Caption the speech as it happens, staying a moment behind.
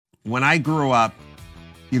when I grew up,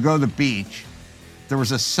 you go to the beach, there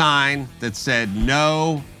was a sign that said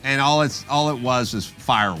no, and all it was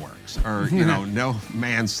fireworks or, no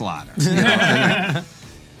manslaughter.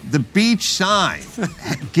 The beach sign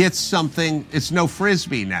gets something, it's no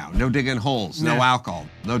frisbee now, no digging holes, no alcohol,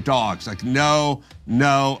 no dogs, like no.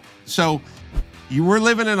 So you were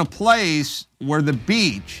living in a place where the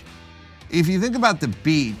beach, if you think about the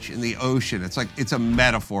beach and the ocean, it's a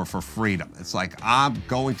metaphor for freedom. It's like, I'm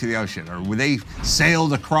going to the ocean, or they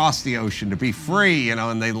sailed across the ocean to be free,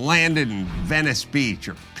 and they landed in Venice Beach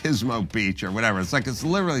or Pismo Beach or whatever. It's like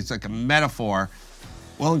a metaphor.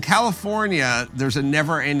 Well, in California, there's a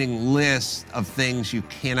never-ending list of things you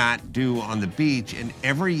cannot do on the beach, and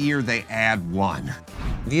every year they add one.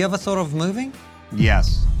 Have you ever thought of moving?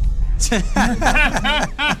 Yes.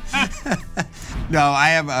 No, I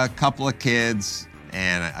have a couple of kids,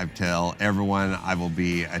 and I tell everyone I will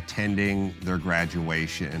be attending their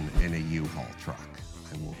graduation in a U-Haul truck.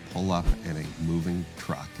 I will pull up in a moving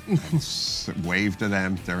truck and wave to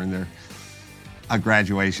them during their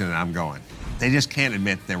graduation, and I'm going. They just can't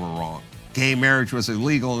admit they were wrong. Gay marriage was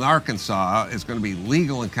illegal in Arkansas. It's going to be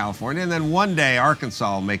legal in California. And then one day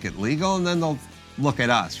Arkansas will make it legal, and then they'll look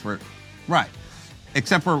at us for, right.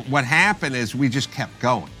 Except for what happened is we just kept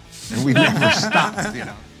going, and we never stopped,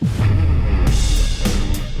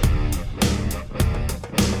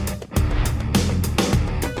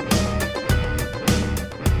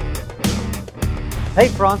 Hey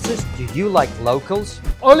Francis, do you like locals?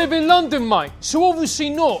 I live in London, mate, so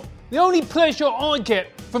obviously not. The only pleasure I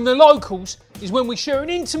get from the locals is when we share an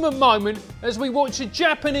intimate moment as we watch a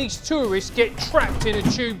Japanese tourist get trapped in a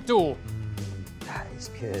tube door. That is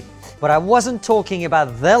good. But I wasn't talking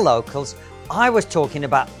about the locals, I was talking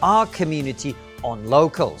about our community on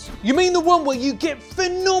locals. You mean the one where you get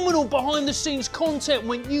phenomenal behind the scenes content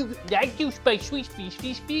when you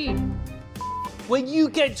when you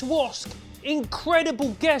get to ask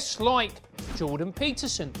incredible guests like Jordan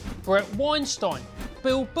Peterson, Brett Weinstein,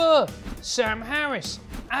 Bill Burr, Sam Harris,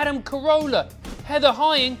 Adam Carolla, Heather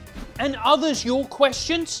Hying, and others your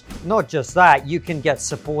questions? Not just that, you can get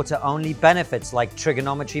supporter-only benefits like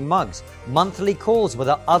trigonometry mugs, monthly calls with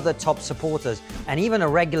our other top supporters, and even a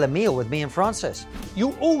regular meal with me and Francis.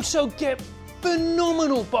 You also get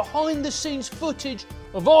phenomenal behind-the-scenes footage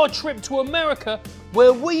of our trip to America,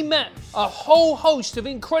 where we met a whole host of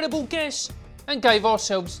incredible guests and gave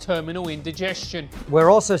ourselves terminal indigestion. We're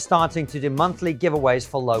also starting to do monthly giveaways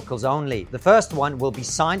for locals only. The first one will be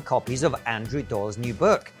signed copies of Andrew Doyle's new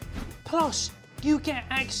book. Plus, you get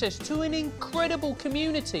access to an incredible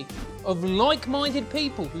community of like-minded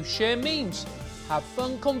people who share memes, have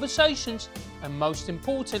fun conversations, and most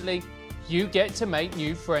importantly, you get to make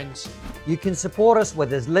new friends. You can support us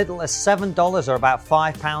with as little as $7 or about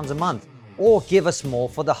 £5 a month, or give us more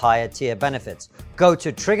for the higher tier benefits. Go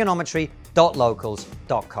to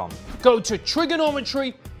trigonometry.locals.com. Go to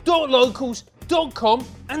trigonometry.locals.com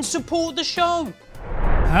and support the show.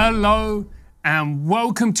 Hello and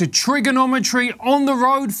welcome to Trigonometry on the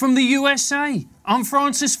road from the USA. I'm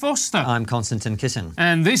Francis Foster. I'm Konstantin Kisin.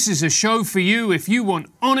 And this is a show for you if you want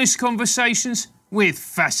honest conversations with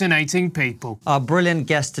fascinating people. Our brilliant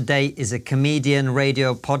guest today is a comedian,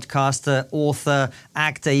 radio podcaster, author,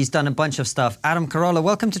 actor. He's done a bunch of stuff. Adam Carolla,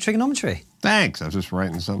 welcome to Trigonometry. Thanks. I was just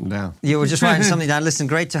writing something down. You were just writing something down. Listen,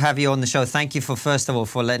 great to have you on the show. Thank you for, first of all,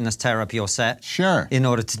 for letting us tear up your set. Sure. In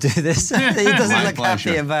order to do this. He doesn't look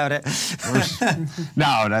happy about it.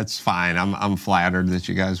 No, that's fine. I'm flattered that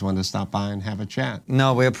you guys want to stop by and have a chat.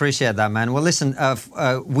 No, we appreciate that, man. Well, listen,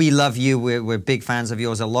 we love you. We're big fans of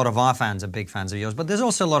yours. A lot of our fans are big fans of yours. But there's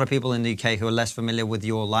also a lot of people in the UK who are less familiar with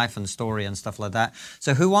your life and story and stuff like that.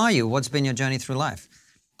 So who are you? What's been your journey through life?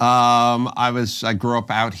 I grew up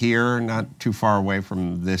out here, not too far away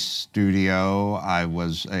from this studio. I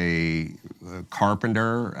was a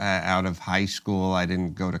carpenter out of high school. I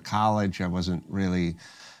didn't go to college. I wasn't really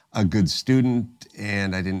a good student,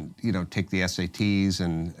 and I didn't, take the SATs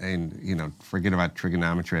and forget about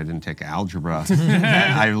trigonometry. I didn't take algebra.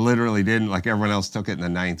 I literally didn't, like everyone else took it in the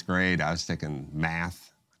 9th grade. I was taking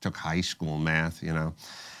math. I took high school math,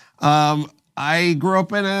 I grew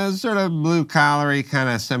up in a sort of blue-collar, kind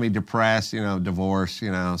of semi-depressed, divorce,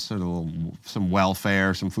 sort of some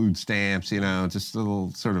welfare, some food stamps, just a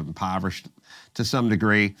little sort of impoverished to some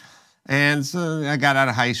degree. And so I got out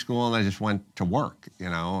of high school and I just went to work,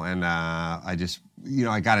 and I just,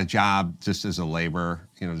 I got a job just as a laborer,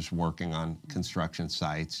 just working on construction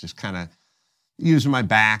sites, just kind of using my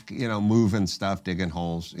back, moving stuff, digging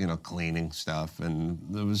holes, cleaning stuff. And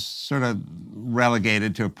it was sort of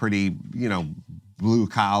relegated to a pretty, blue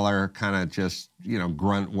collar kind of just,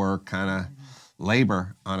 grunt work kind of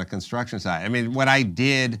labor on a construction site. I mean, what I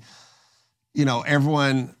did,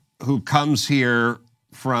 everyone who comes here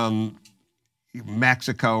from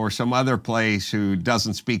Mexico or some other place who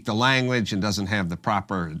doesn't speak the language and doesn't have the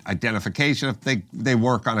proper identification, if they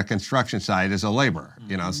work on a construction site as a laborer,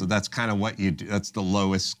 so that's kind of what you do. That's the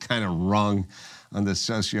lowest kind of rung on the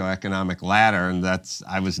socioeconomic ladder, and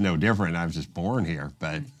I was no different. I was just born here,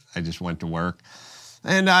 but I just went to work.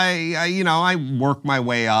 And I worked my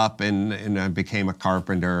way up and I became a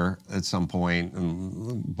carpenter at some point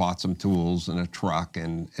and bought some tools and a truck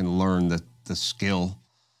and learned the skill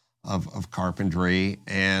of carpentry.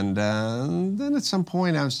 And then at some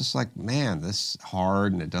point I was just like, man, this is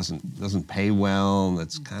hard and it doesn't pay well. And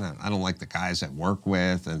it's I don't like the guys I work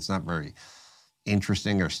with, and it's not very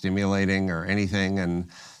interesting or stimulating or anything. And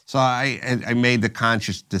so I made the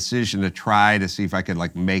conscious decision to try to see if I could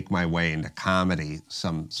make my way into comedy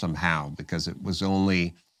somehow, because it was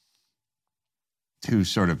only two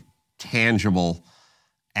sort of tangible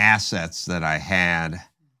assets that I had.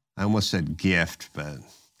 I almost said gift, but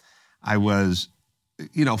I was,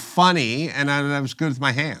 funny, and I was good with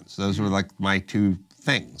my hands. Those were my two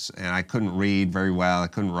things. And I couldn't read very well. I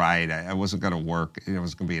couldn't write. I wasn't going to work. I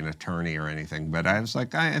wasn't going to be an attorney or anything. But I was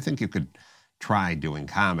like, I think you could try doing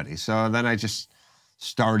comedy. So then I just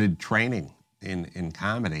started training in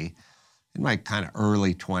comedy in my kind of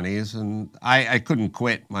early 20s. And I couldn't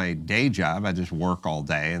quit my day job. I'd just work all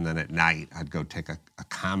day. And then at night, I'd go take a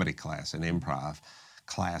comedy class, an improv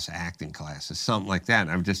class, acting classes, something like that.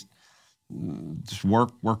 And I would just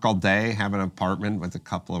work all day, have an apartment with a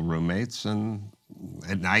couple of roommates, and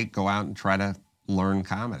at night go out and try to learn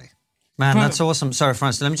comedy. Man, that's awesome. Sorry,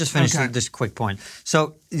 Francis, let me just finish this quick point.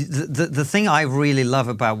 So the thing I really love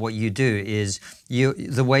about what you do is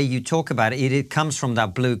the way you talk about it, it comes from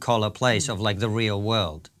that blue-collar place of the real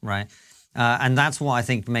world, right? And that's what I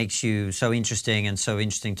think makes you so interesting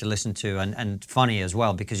to listen to, and funny as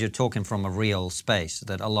well, because you're talking from a real space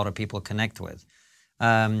that a lot of people connect with.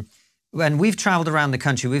 And we've traveled around the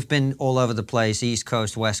country. We've been all over the place, East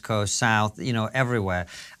Coast, West Coast, South, everywhere.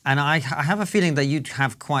 And I have a feeling that you'd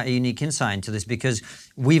have quite a unique insight into this, because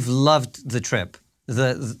we've loved the trip.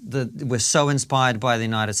 We're so inspired by the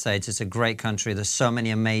United States. It's a great country. There's so many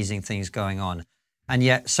amazing things going on. And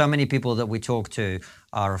yet so many people that we talk to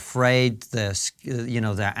are afraid, they're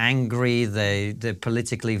angry, they're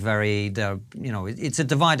politically it's a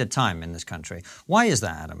divided time in this country. Why is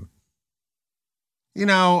that, Adam?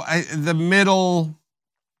 The middle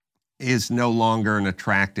is no longer an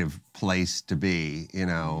attractive place to be.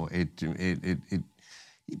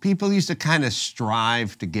 People used to kind of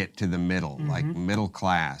strive to get to the middle, like middle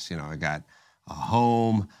class. I got a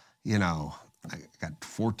home, I got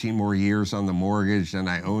 14 more years on the mortgage and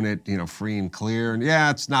I own it, free and clear. And yeah,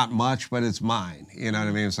 it's not much, but it's mine. You know what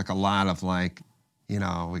I mean? It's a lot of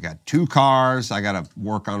we got 2 cars. I got to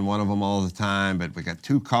work on one of them all the time, but we got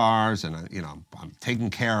 2 cars, and I'm taking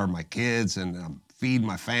care of my kids and I'm feeding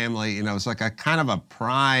my family. It's a kind of a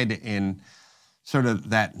pride in sort of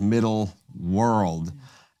that middle world.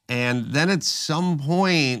 And then at some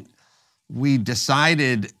point, we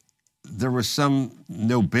decided there was some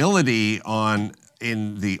nobility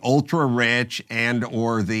in the ultra rich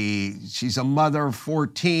or she's a mother of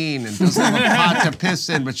 14 and doesn't have a pot to piss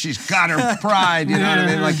in, but she's got her pride, you know what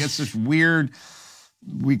I mean? It's this weird,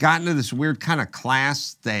 we got into this weird kind of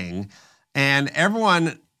class thing, and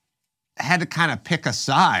everyone had to kind of pick a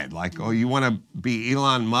side. You want to be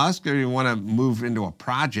Elon Musk or you want to move into a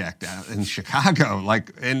project in Chicago?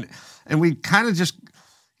 And we kind of just,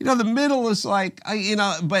 the middle is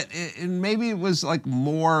but maybe it was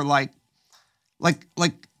more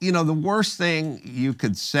the worst thing you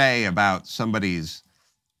could say about somebody's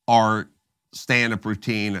art, stand-up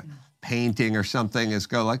routine, painting or something is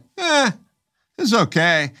go it's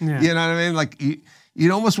okay. Yeah. You know what I mean?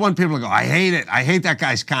 You'd almost want people to go, I hate it. I hate that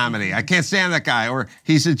guy's comedy. I can't stand that guy. Or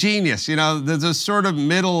he's a genius. The sort of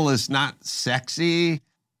middle is not sexy.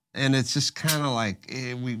 And it's just kind of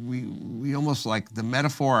we almost the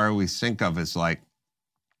metaphor I always think of is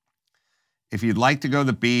if you'd like to go to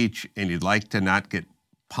the beach and you'd like to not get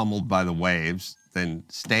pummeled by the waves, then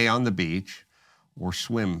stay on the beach or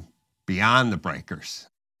swim beyond the breakers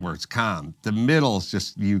where it's calm. The middle is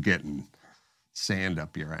just you getting sand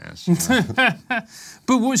up your ass.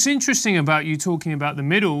 But what's interesting about you talking about the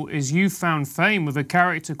middle is you found fame with a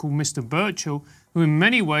character called Mr. Birchall, who in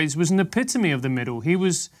many ways was an epitome of the middle. He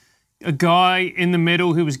was a guy in the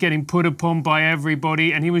middle who was getting put upon by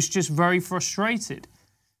everybody, and he was just very frustrated.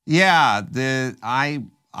 Yeah,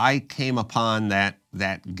 I came upon that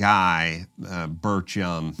guy,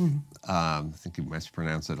 Birchum. I think you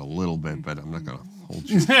mispronounced it a little bit, but I'm not going to hold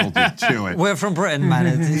you to it. We're from Britain,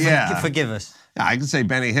 man. Yeah. Forgive us. Yeah, I can say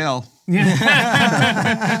Benny Hill.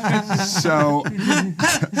 So,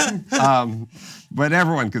 but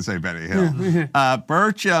everyone can say Benny Hill.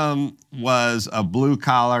 Burcham was a blue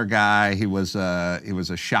collar guy. He was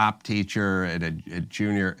a shop teacher at a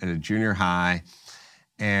junior high,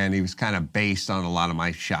 and he was kind of based on a lot of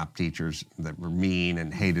my shop teachers that were mean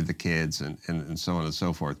and hated the kids and so on and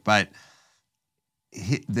so forth. But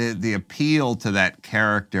the appeal to that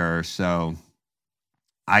character. So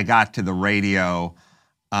I got to the radio.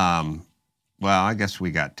 Well, I guess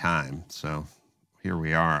we got time, so here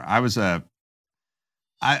we are. I was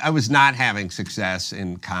not having success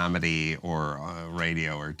in comedy or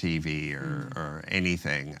radio or TV or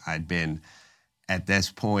anything. I'd been, at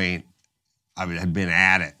this point, I had been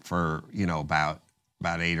at it for, about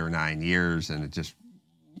 8 or 9 years, and it just,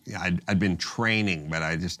 I'd been training, but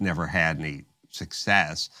I just never had any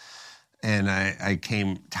success. And I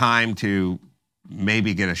came time to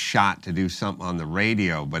maybe get a shot to do something on the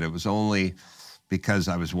radio, but it was only because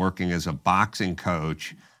I was working as a boxing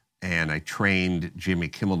coach, and I trained Jimmy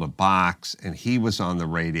Kimmel to box, and he was on the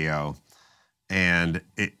radio, and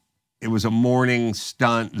it was a morning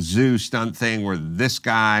zoo stunt thing where this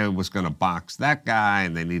guy was going to box that guy,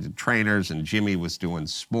 and they needed trainers, and Jimmy was doing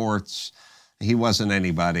sports. He wasn't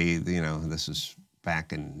anybody, this is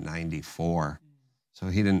back in '94. So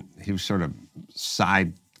he was sort of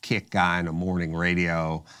sidekick guy on a morning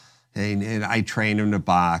radio, and I trained him to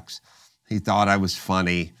box. He thought I was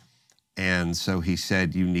funny, and so he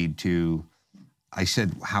said, I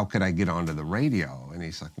said, how could I get onto the radio? And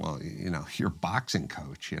he's like, well, you're a boxing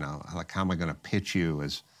coach, like, how am I going to pitch you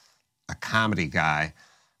as a comedy guy?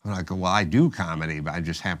 And I go, well, I do comedy, but I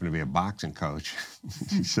just happen to be a boxing coach.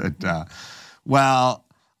 He said, well,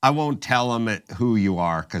 I won't tell them who you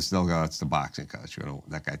are, because they'll go, it's the boxing coach.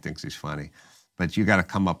 That guy thinks he's funny. But you got to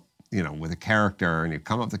come up, with a character, and you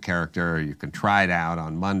come up with a character. You can try it out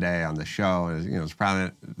on Monday on the show. And,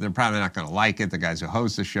 they're probably not going to like it, the guys who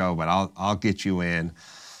host the show, but I'll get you in.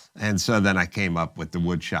 And so then I came up with the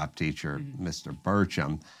woodshop teacher, Mr.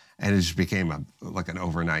 Burcham, and it just became like an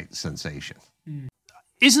overnight sensation.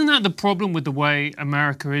 Isn't that the problem with the way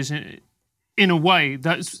America is? In a way,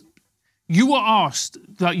 that's... You were asked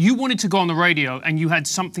that you wanted to go on the radio and you had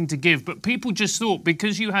something to give, but people just thought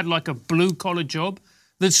because you had like a blue-collar job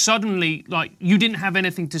that suddenly, like, you didn't have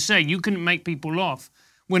anything to say. You couldn't make people laugh.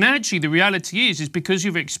 When actually the reality is because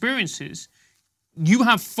of your experiences, you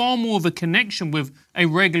have far more of a connection with a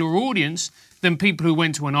regular audience than people who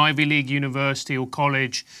went to an Ivy League university or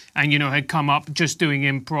college and, had come up just doing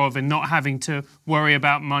improv and not having to worry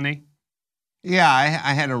about money. Yeah,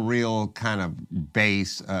 I had a real kind of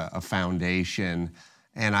base, a foundation,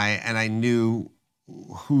 and I knew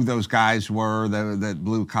who those guys were, the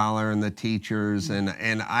blue collar and the teachers, and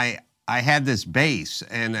I had this base,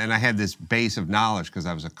 and I had this base of knowledge because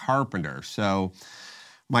I was a carpenter. So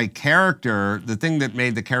my character, the thing that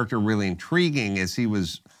made the character really intriguing is he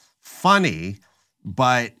was funny,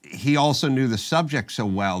 but he also knew the subject so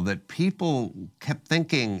well that people kept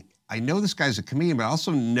thinking, I know this guy's a comedian, but I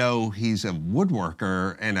also know he's a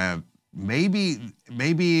woodworker and maybe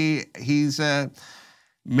he's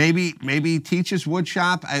maybe he teaches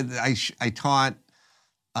woodshop. I taught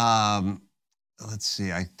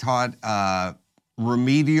I taught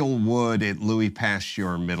remedial wood at Louis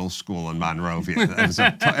Pasteur Middle School in Monrovia.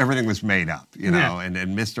 Everything was made up, Yeah. and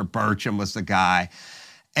Mr. Burcham was the guy,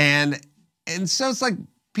 and so it's like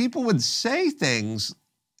people would say things.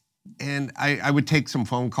 And I would take some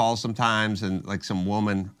phone calls sometimes, and like some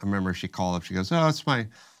woman, I remember she called up, she goes, oh, it's my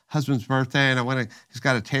husband's birthday, and he's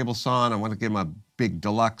got a table saw, and I want to give him a big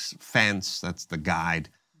deluxe fence. That's the guide.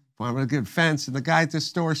 Well, I'm going to get a fence. And the guy at the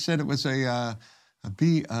store said it was a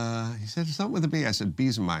bee, he said something with a bee. I said,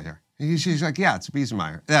 Biesenmeyer. She's like, yeah, it's a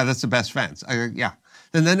Biesenmeyer. Yeah, that's the best fence. I go, yeah.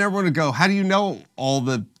 And then everyone would go, how do you know all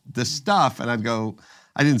the stuff? And I'd go,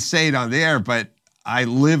 I didn't say it on the air, but I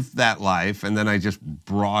lived that life, and then I just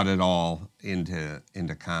brought it all into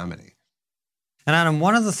comedy. And Adam,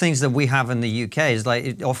 one of the things that we have in the UK is like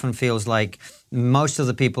it often feels like most of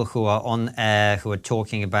the people who are on air, who are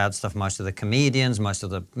talking about stuff, most of the comedians, most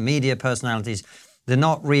of the media personalities, they're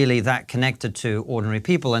not really that connected to ordinary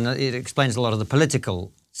people, and it explains a lot of the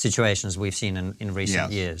political situations we've seen in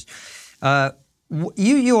recent years.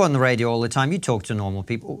 You're on the radio all the time. You talk to normal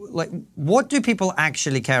people. Like, what do people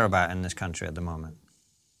actually care about in this country at the moment?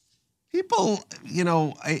 People,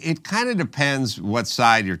 it kind of depends what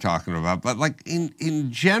side you're talking about. But like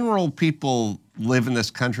in general, people live in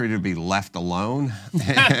this country to be left alone.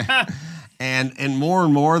 And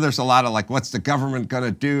more, there's a lot of like, what's the government going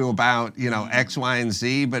to do about, X, Y, and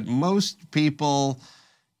Z? But most people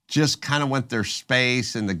just kind of want their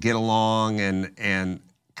space and to get along and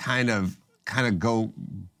kind of go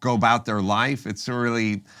about their life. It's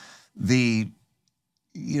really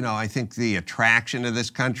I think the attraction of this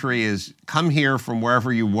country is come here from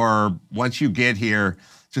wherever you were. Once you get here,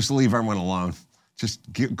 just leave everyone alone. Just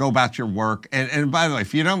go about your work. And by the way,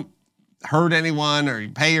 if you don't hurt anyone or you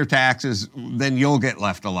pay your taxes, then you'll get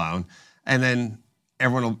left alone. And then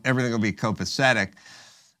everything will be copacetic.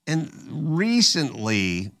 And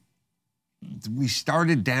recently, we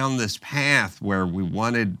started down this path where we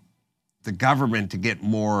wanted the government to get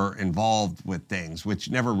more involved with things,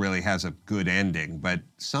 which never really has a good ending. But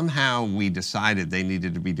somehow we decided they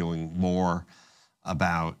needed to be doing more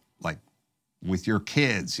about, like, with your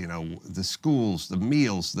kids, the schools, the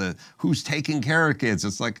meals, who's taking care of kids.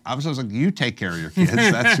 It's like, I was like, you take care of your kids.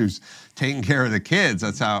 That's who's taking care of the kids.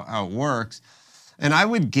 That's how it works. And I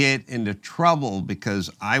would get into trouble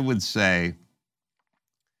because I would say,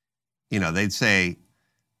 they'd say,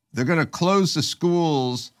 they're going to close the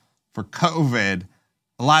schools for COVID.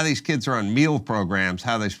 A lot of these kids are on meal programs.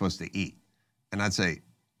 How are they supposed to eat? And I'd say,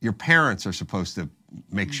 your parents are supposed to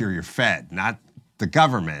make sure you're fed, not the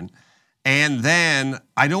government. And then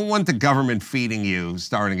I don't want the government feeding you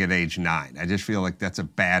starting at age 9. I just feel like that's a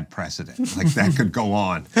bad precedent. Like that could go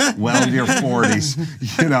on well into your 40s,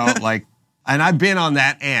 and I've been on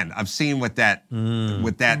that end. I've seen what that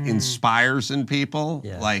inspires in people.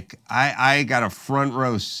 Yeah. Like I got a front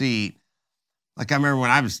row seat. Like I remember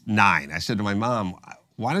when I was 9, I said to my mom,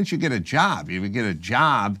 why don't you get a job? If you get a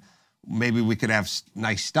job, maybe we could have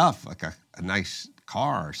nice stuff, like a nice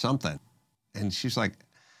car or something. And she's like,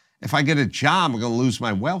 if I get a job, I'm going to lose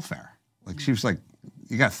my welfare. Like, she was like,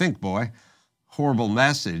 you got to think, boy. Horrible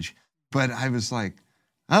message. But I was like,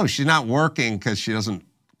 oh, she's not working because she's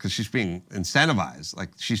being incentivized. Like,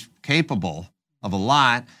 she's capable of a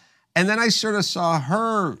lot. And then I sort of saw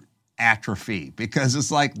her atrophy because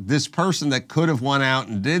it's like this person that could have went out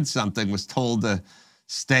and did something was told to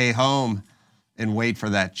stay home and wait for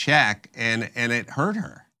that check. And it hurt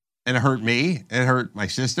her. And it hurt me. It hurt my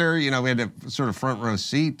sister. We had a sort of front row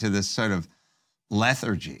seat to this sort of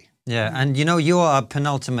lethargy. Yeah, and you are our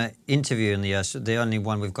penultimate interview in the year. So the only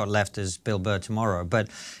one we've got left is Bill Burr tomorrow. But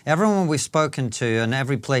everyone we've spoken to and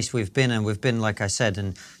every place we've been, like I said,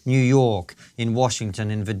 in New York, in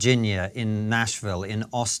Washington, in Virginia, in Nashville, in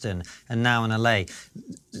Austin, and now in LA.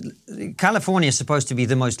 California is supposed to be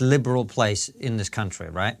the most liberal place in this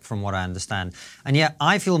country, right? From what I understand. And yet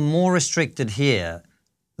I feel more restricted here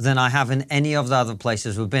than I have in any of the other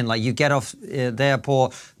places we've been. Like, you get off the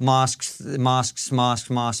airport, masks. You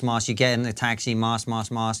get in the taxi,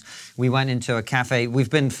 mask. We went into a cafe. We've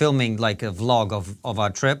been filming like a vlog of our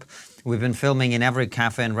trip. We've been filming in every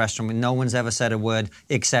cafe and restaurant. No one's ever said a word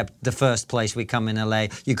except the first place we come in LA.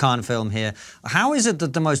 You can't film here. How is it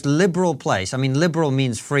that the most liberal place, I mean, liberal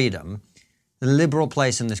means freedom, the liberal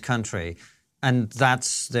place in this country, and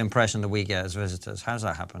that's the impression that we get as visitors? How does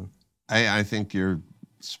that happen? I think you're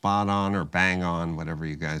spot on or bang on, whatever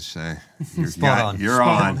you guys say. You're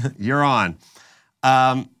on.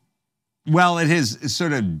 Well, it has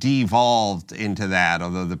sort of devolved into that,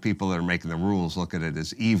 although the people that are making the rules look at it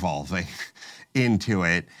as evolving into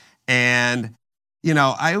it. And,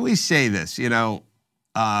 I always say this,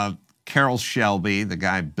 Carroll Shelby, the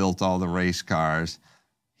guy who built all the race cars,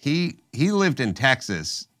 he lived in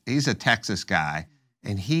Texas. He's a Texas guy,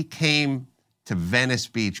 and he came to Venice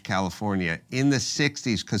Beach, California in the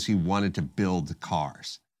 60s because he wanted to build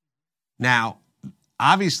cars. Now,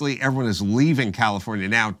 obviously, everyone is leaving California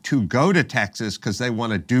now to go to Texas because they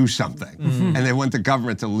want to do something. Mm-hmm. And they want the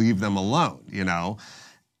government to leave them alone,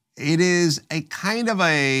 It is a kind of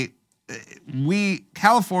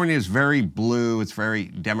California is very blue. It's very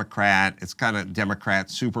Democrat. It's kind of Democrat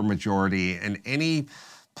supermajority. And any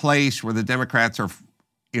place where the Democrats are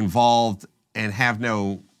involved and have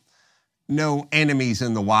no enemies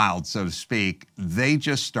in the wild, so to speak, they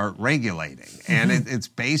just start regulating. And it's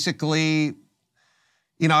basically,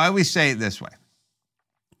 I always say it this way.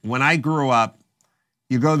 When I grew up,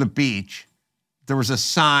 you go to the beach, there was a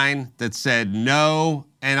sign that said no,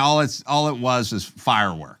 and all it was is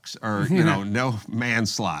fireworks or, no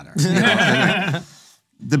manslaughter.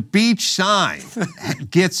 The beach sign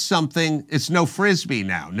gets something, it's no Frisbee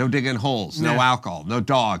now, no digging holes, no alcohol, no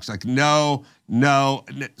dogs, like no.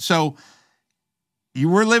 So you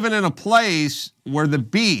were living in a place where the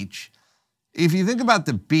beach if you think about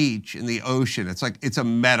the beach and the ocean, it's a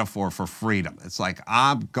metaphor for freedom. It's like,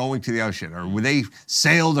 I'm going to the ocean, or they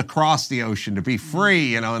sailed across the ocean to be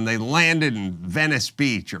free, and they landed in Venice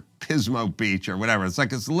Beach or Pismo Beach or whatever. It's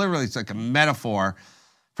like a metaphor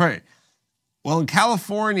for it. Well, in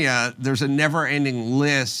California, there's a never-ending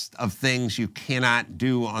list of things you cannot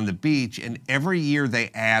do on the beach, and every year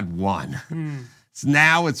they add one.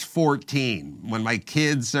 Now it's 14. When my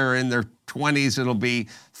kids are in their 20s, it'll be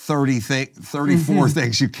 34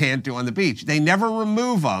 things you can't do on the beach. They never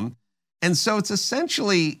remove them. And so it's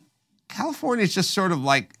essentially, California is just sort of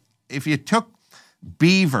like if you took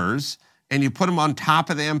beavers and you put them on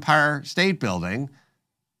top of the Empire State Building,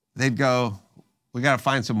 they'd go, we got to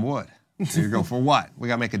find some wood. And you go, for what? We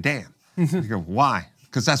got to make a dam. You go, why?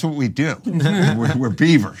 Because that's what we do. We're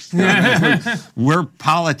beavers. We're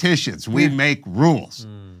politicians. We make rules.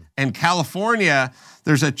 In California,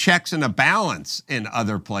 there's a checks and a balance in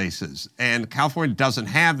other places. And California doesn't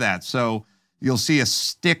have that. So you'll see a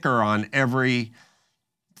sticker on every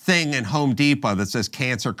thing in Home Depot that says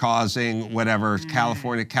cancer causing, whatever, it's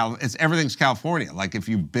California. Everything's California. Like if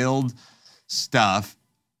you build stuff,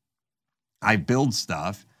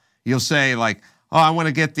 you'll say like, oh, I want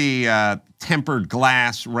to get the tempered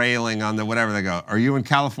glass railing on the whatever. They go, are you in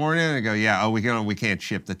California? And they go, yeah. Oh, we can't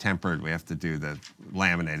ship the tempered. We have to do the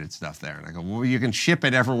laminated stuff there. And I go, well, you can ship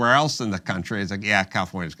it everywhere else in the country. It's like, yeah,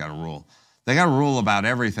 California's got a rule. They got a rule about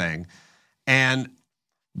everything. And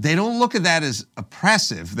they don't look at that as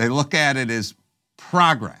oppressive. They look at it as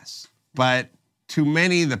progress. But to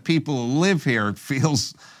many of the people who live here, it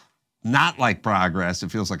feels not like progress.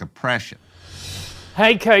 It feels like oppression.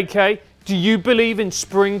 Hey, KK. Do you believe in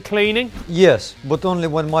spring cleaning? Yes, but only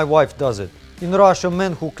when my wife does it. In Russia,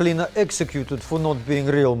 men who clean are executed for not being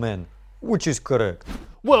real men, which is correct.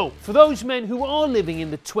 Well, for those men who are living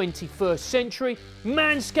in the 21st century,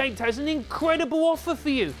 Manscaped has an incredible offer for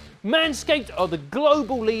you. Manscaped are the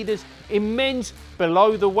global leaders in men's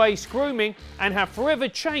below-the-waist grooming and have forever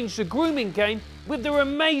changed the grooming game with their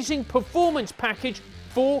amazing Performance Package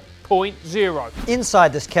 4.0.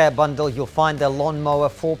 Inside this care bundle, you'll find their Lawnmower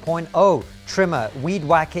 4.0, trimmer, weed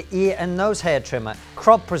whacker, ear and nose hair trimmer,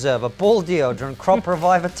 crop preserver, ball deodorant, crop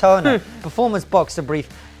reviver toner, performance boxer brief,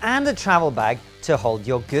 and a travel bag to hold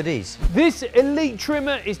your goodies. This elite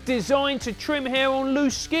trimmer is designed to trim hair on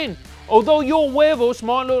loose skin. Although your wearables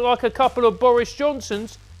might look like a couple of Boris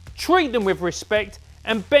Johnsons, treat them with respect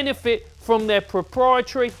and benefit from their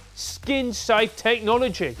proprietary skin-safe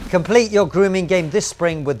technology. Complete your grooming game this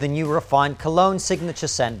spring with the new refined cologne signature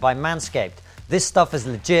scent by Manscaped. This stuff is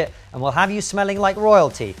legit and will have you smelling like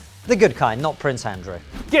royalty. The good kind, not Prince Andrew.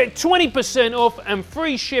 Get 20% off and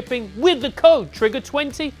free shipping with the code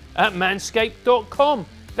TRIGGER20 at manscaped.com.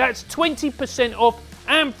 That's 20% off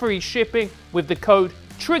and free shipping with the code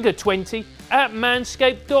TRIGGER20 at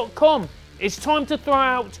manscaped.com. It's time to throw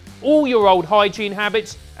out all your old hygiene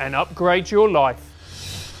habits and upgrade your life.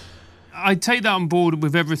 I take that on board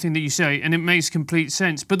with everything that you say, and it makes complete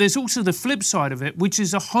sense. But there's also the flip side of it, which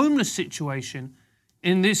is a homeless situation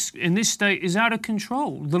in this state is out of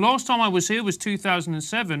control. The last time I was here was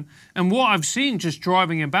 2007, and what I've seen just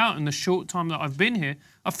driving about in the short time that I've been here,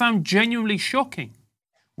 I found genuinely shocking.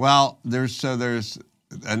 Well, there's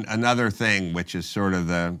another thing which is sort of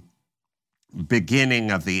the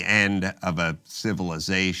beginning of the end of a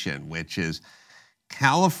civilization, which is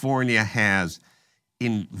California has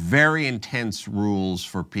very intense rules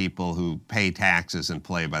for people who pay taxes and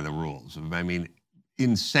play by the rules. I mean,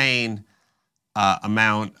 insane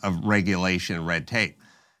amount of regulation and red tape.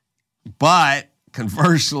 But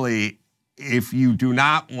conversely, if you do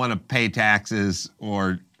not want to pay taxes,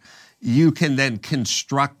 or you can then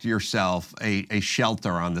construct yourself a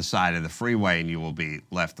shelter on the side of the freeway and you will be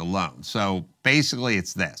left alone. So basically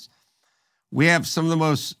it's this. We have some of the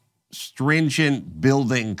most stringent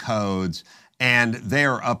building codes, and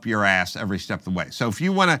they're up your ass every step of the way. So if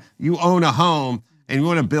you own a home and you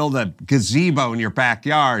want to build a gazebo in your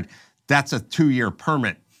backyard, that's a 2-year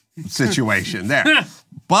permit situation there.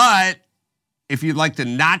 But if you'd like to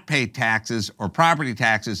not pay taxes or property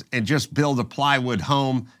taxes and just build a plywood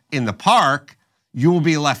home in the park, you will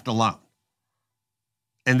be left alone.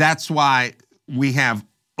 And that's why we have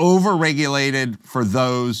over-regulated for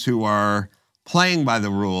those who are playing by the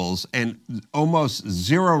rules and almost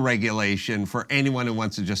zero regulation for anyone who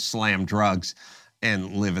wants to just slam drugs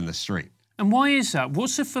and live in the street. And why is that?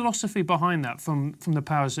 What's the philosophy behind that from the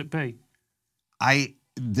powers that be?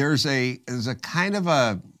 There's a kind of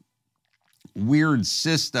a weird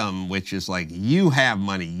system which is like, you have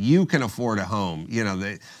money, you can afford a home. You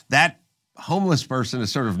know, that homeless person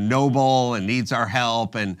is sort of noble and needs our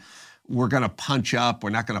help, and we're going to punch up, we're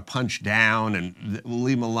not going to punch down, and we'll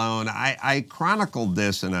leave them alone. I chronicled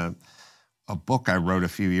this in a book I wrote a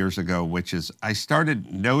few years ago, which is I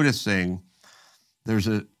started noticing there's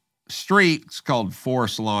a street, it's called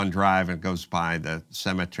Forest Lawn Drive, and it goes by the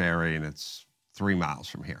cemetery, and it's 3 miles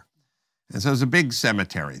from here. And so there's a big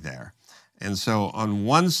cemetery there. And so on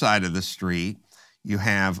one side of the street, you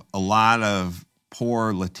have a lot of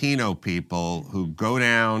poor Latino people who go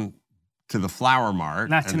down to the flower mart.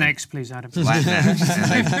 Latinx, please, Adam. Latinx.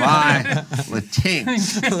 And they buy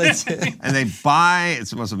Latinx. And they buy,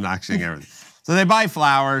 it's the most obnoxious thing ever. So they buy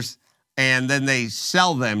flowers, and then they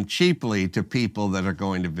sell them cheaply to people that are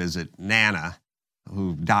going to visit Nana,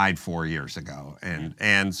 who died 4 years ago.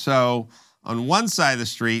 And so on one side of the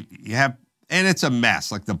street, you have, and it's a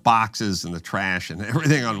mess, like the boxes and the trash and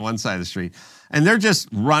everything on one side of the street. And they're just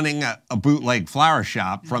running a bootleg flower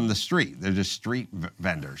shop from the street. They're just street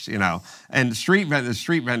vendors, you know. And street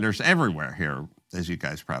vendors everywhere here, as you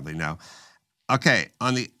guys probably know. Okay,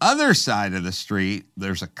 on the other side of the street,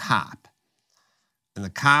 there's a cop. And the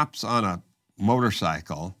cop's on a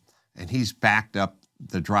motorcycle, and he's backed up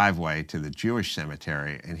the driveway to the Jewish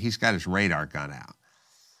cemetery, and he's got his radar gun out.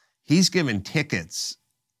 He's giving tickets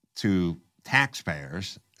to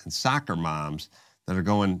taxpayers and soccer moms that are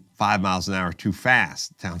going 5 miles an hour too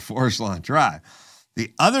fast down Forest Lawn Drive.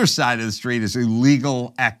 The other side of the street is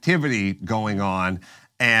illegal activity going on.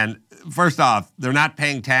 And first off, they're not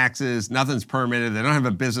paying taxes. Nothing's permitted. They don't have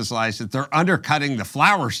a business license. They're undercutting the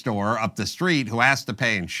flower store up the street who has to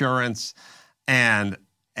pay insurance and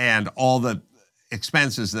all the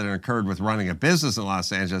expenses that are incurred with running a business in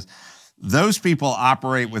Los Angeles. Those people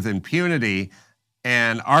operate with impunity.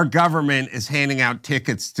 And our government is handing out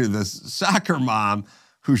tickets to the soccer mom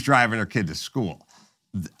who's driving her kid to school.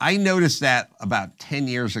 I noticed that about 10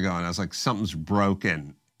 years ago, and I was like, something's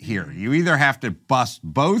broken here. You either have to bust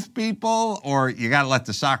both people or you got to let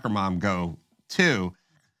the soccer mom go too.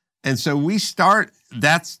 And so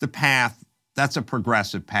that's the path. That's a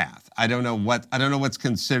progressive path. I don't know what's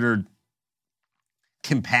considered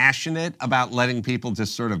compassionate about letting people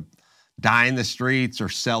just sort of die in the streets or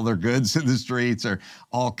sell their goods in the streets or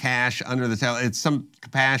all cash under the table. It's some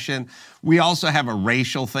compassion. We also have a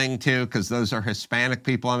racial thing too, because those are Hispanic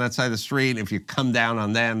people on that side of the street. If you come down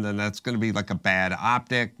on them, then that's going to be like a bad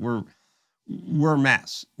optic. We're a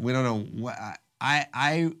mess. We don't know what.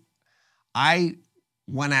 I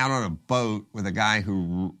went out on a boat with a guy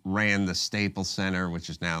who ran the Staples Center, which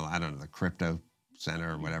is now, I don't know, the Crypto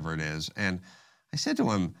Center or whatever it is. And I said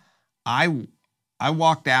to him, I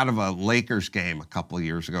walked out of a Lakers game a couple of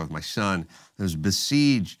years ago with my son. It was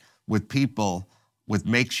besieged with people with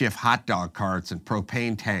makeshift hot dog carts and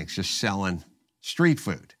propane tanks just selling street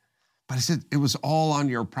food. But I said, it was all on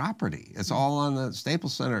your property. It's all on the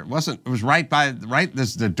Staples Center. It was right,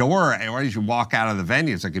 there's the door where you should walk out of the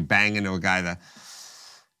venue. So I could bang into a guy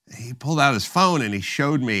he pulled out his phone and he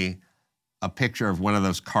showed me a picture of one of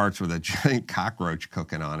those carts with a giant cockroach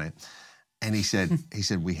cooking on it. And he said,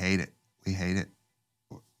 we hate it. We hate it.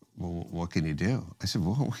 Well, what can you do? I said,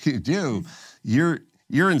 well, what can you do? You're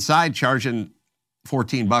inside charging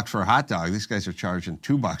 $14 for a hot dog. These guys are charging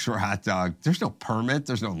 $2 for a hot dog. There's no permit.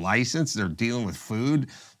 There's no license. They're dealing with food.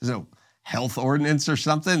 There's no health ordinance or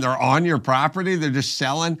something. They're on your property. They're just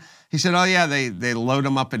selling. He said, oh, yeah, they load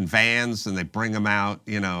them up in vans and they bring them out,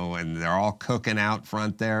 you know, and they're all cooking out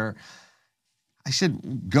front there. I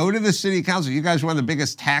said, go to the city council. You guys are one of the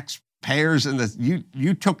biggest taxpayers in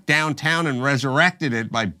you took downtown and resurrected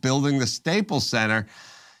it by building the Staples Center.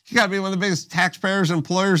 You got to be one of the biggest taxpayers and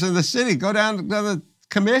employers in the city. Go down to the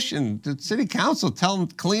commission, to city council, tell them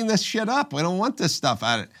clean this shit up. We don't want this stuff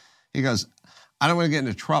out of it. He goes, I don't want to get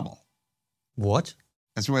into trouble. What?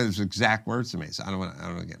 That's what his exact words to me. So I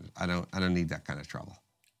don't need that kind of trouble.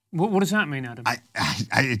 What does that mean, Adam?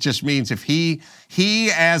 It just means if he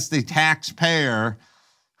as the taxpayer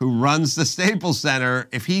who runs the Staples Center,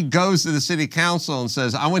 if he goes to the city council and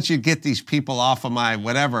says, I want you to get these people off of my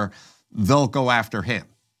whatever, they'll go after him.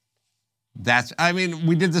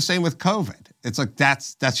 We did the same with COVID. It's like,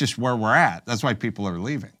 that's just where we're at. That's why people are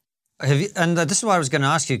leaving. This is what I was going to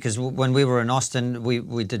ask you, because when we were in Austin,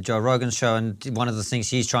 we did Joe Rogan's show, and one of the things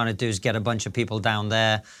he's trying to do is get a bunch of people down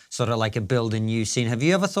there, sort of like build a new scene. Have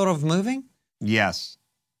you ever thought of moving? Yes.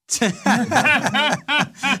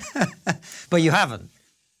 But you haven't?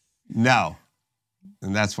 No.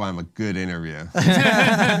 And that's why I'm a good interview. No,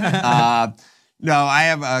 I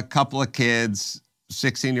have a couple of kids,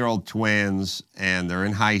 16-year-old twins, and they're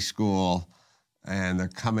in high school. And they're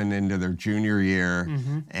coming into their junior year,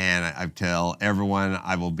 and I tell everyone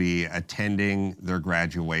I will be attending their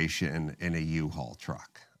graduation in a U-Haul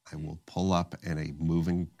truck. I will pull up in a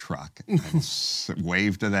moving truck and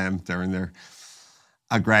wave to them during their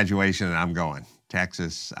graduation, and I'm going.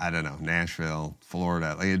 Texas, I don't know, Nashville,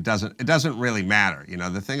 Florida. Like, it doesn't really matter. You know,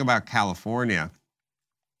 the thing about California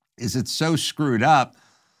is it's so screwed up.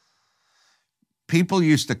 People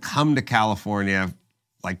used to come to California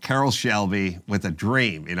like Carol Shelby with a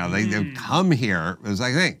dream. You know, they'd come here. It was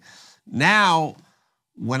like, hey, now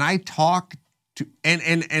when I talk to,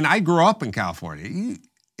 and I grew up in California.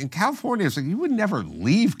 In California, it's like you would never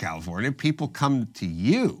leave California. People come to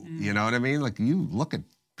you. You know what I mean? Like, you look at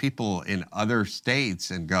people in other states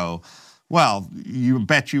and go, well,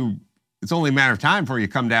 it's only a matter of time before you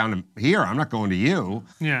come down to here. I'm not going to you.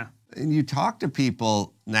 Yeah. And you talk to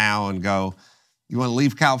people now and go, you want to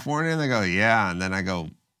leave California? And they go, yeah. And then I go,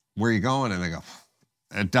 where are you going? And they go,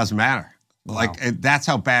 it doesn't matter. Wow. Like, that's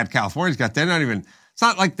how bad California's got. They're not even, it's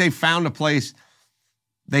not like they found a place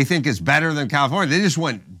they think is better than California. They just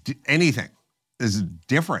want anything is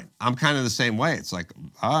different. I'm kind of the same way. It's like,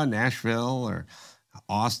 Nashville or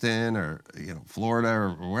Austin or, you know, Florida or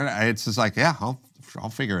whatever. It's just like, yeah, I'll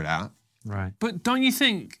figure it out. Right. But don't you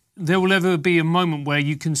think there will ever be a moment where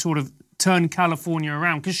you can sort of turn California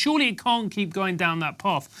around? Because surely it can't keep going down that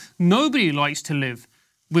path. Nobody likes to live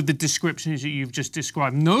with the descriptions that you've just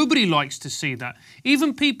described. Nobody likes to see that.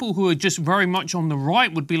 Even people who are just very much on the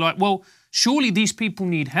right would be like, well, surely these people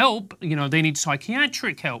need help. You know, they need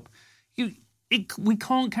psychiatric help. We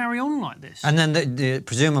can't carry on like this. And then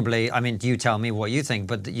presumably, I mean, you tell me what you think,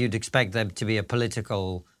 but you'd expect there to be a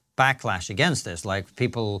political backlash against this, like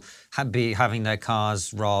people be having their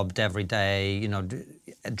cars robbed every day, you know,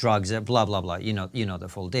 drugs, blah, blah, blah, you know the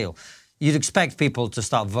full deal. You'd expect people to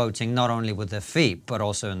start voting not only with their feet, but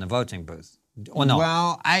also in the voting booth, or not?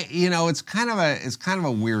 Well, it's kind of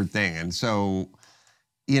a weird thing. And so,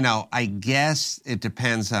 you know, I guess it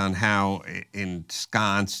depends on how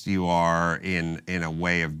ensconced you are in a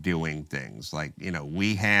way of doing things. Like, you know,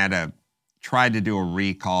 we tried to do a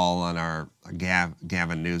recall on our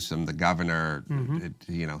Gavin Newsom, the governor.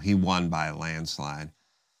 You know, he won by a landslide.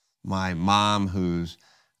 My mom,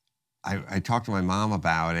 I talked to my mom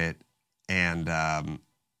about it, and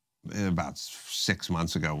about 6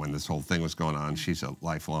 months ago when this whole thing was going on, she's a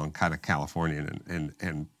lifelong kind of Californian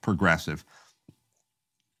and progressive.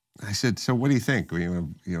 I said, so what do you think? You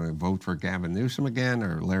want to vote for Gavin Newsom again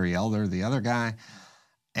or Larry Elder, the other guy?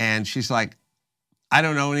 And she's like, I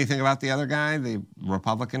don't know anything about the other guy, the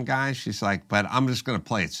Republican guy. She's like, but I'm just going to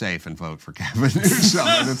play it safe and vote for Gavin Newsom.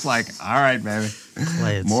 And it's like, all right, baby.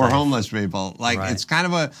 More safe. Homeless people. Like, right. It's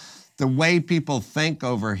kind of the way people think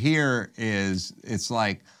over here is, it's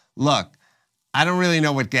like, look, I don't really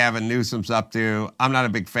know what Gavin Newsom's up to. I'm not a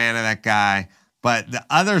big fan of that guy. But the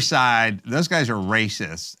other side, those guys are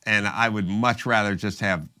racist, and I would much rather just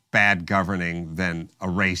have bad governing than a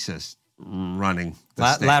racist running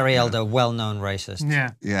the state. Larry Elder, well-known racist. Yeah.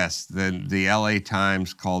 Yes, the LA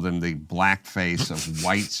Times called him the blackface of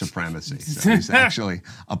white supremacy. So he's actually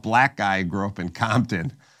a black guy who grew up in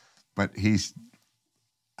Compton, but he's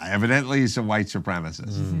a white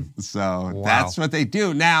supremacist. So that's what they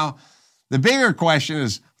do. Now, the bigger question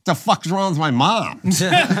is, what the fuck's wrong with my mom? You know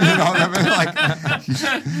what I mean?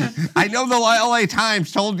 Like, I know the LA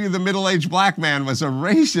Times told you the middle-aged black man was a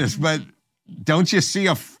racist, but don't you see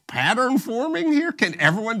a pattern forming here? Can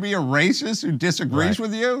everyone be a racist who disagrees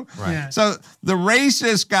with you? Right. Yeah. So the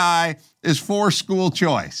racist guy is for school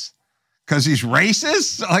choice because he's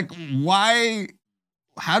racist? Like, why?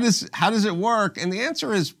 How does it work? And the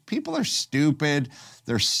answer is people are stupid.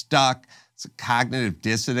 They're stuck. It's a cognitive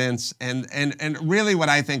dissonance. And really what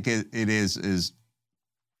I think it is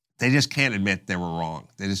they just can't admit they were wrong.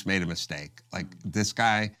 They just made a mistake. Like, this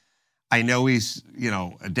guy, I know he's, you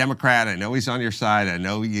know, a Democrat. I know he's on your side. I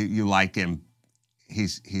know you like him.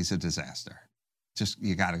 He's a disaster. Just,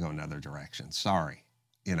 you got to go another direction. Sorry,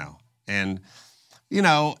 you know. And, you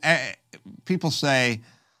know, people say,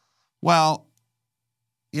 well,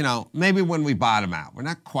 you know, maybe when we bottom out. We're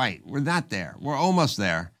not there. We're almost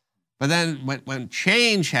there. But then when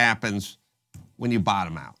change happens, when you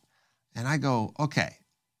bottom out. And I go, okay,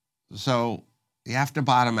 so you have to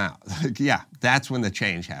bottom out. Yeah, that's when the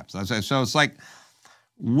change happens. So it's like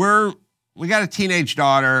we got a teenage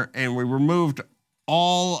daughter and we removed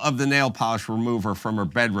all of the nail polish remover from her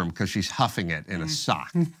bedroom because she's huffing it in a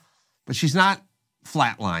sock. But she's not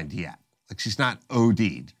flatlined yet. Like, she's not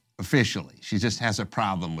OD'd officially. She just has a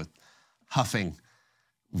problem with huffing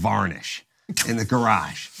varnish in the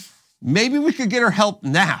garage. Maybe we could get her help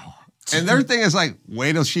now. And their thing is like,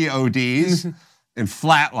 wait till she ODs and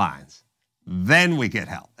flatlines. Then we get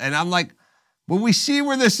help. And I'm like, but we see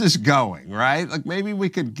where this is going, right? Like maybe we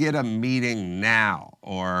could get a meeting now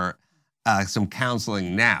or some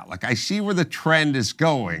counseling now. Like I see where the trend is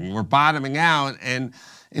going. We're bottoming out. And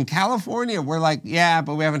in California, we're like, yeah,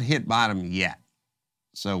 but we haven't hit bottom yet.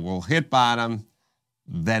 So we'll hit bottom,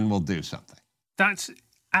 then we'll do something. That's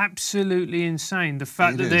absolutely insane. The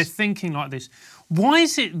fact that they're thinking like this. Why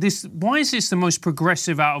is this the most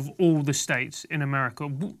progressive out of all the states in America?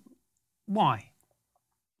 Why?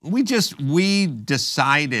 We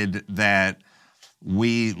decided that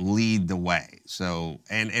we lead the way. So,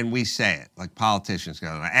 and we say it like politicians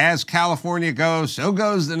go, as California goes, so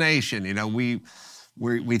goes the nation. You know, we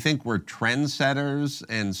think we're trendsetters,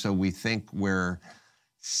 and so we think we're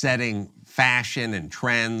setting fashion and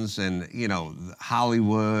trends and, you know,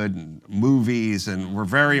 Hollywood and movies, and we're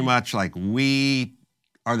very much like we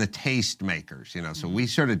are the taste makers, you know, so we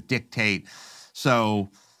sort of dictate. So,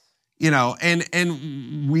 you know, and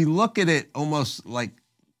we look at it almost like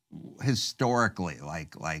historically,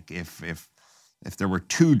 like if there were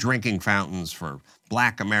two drinking fountains for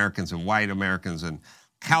Black Americans and white Americans, and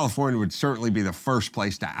California would certainly be the first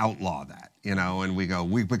place to outlaw that, you know, and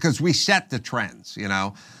because we set the trends, you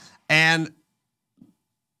know, and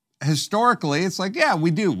historically it's like, yeah, we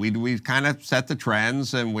do. We kind of set the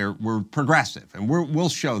trends, and we're progressive, and we'll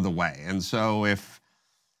show the way. And so if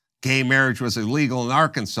gay marriage was illegal in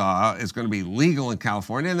Arkansas, it's going to be legal in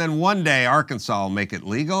California, and then one day Arkansas will make it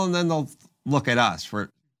legal, and then they'll look at us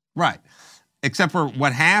for, right. Except for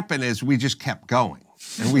what happened is we just kept going.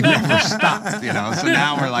 And we never stopped, you know. So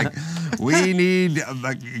now we're like, we need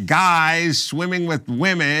guys swimming with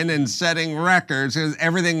women and setting records.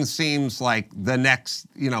 Everything seems like the next,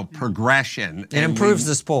 you know, progression. It improves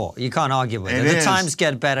the sport. You can't argue with it. The is. times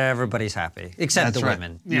get better, everybody's happy, except the right.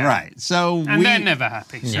 women. Yeah. Right. So And they're never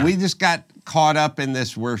happy. So. We just got caught up in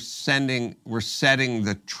this. We're setting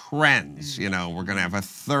the trends. You know, we're going to have a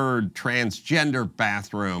third transgender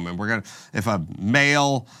bathroom, and we're going to, if a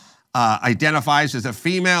male identifies as a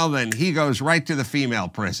female, then he goes right to the female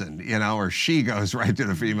prison, you know, or she goes right to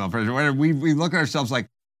the female prison. Whatever. We look at ourselves like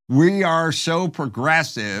we are so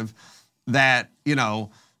progressive that, you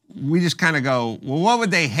know, we just kind of go, well, what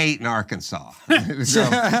would they hate in Arkansas? Well, they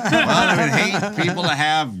would hate people to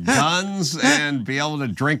have guns and be able to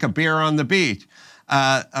drink a beer on the beach.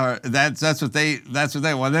 Or that's what they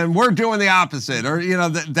want. Then we're doing the opposite, or, you know,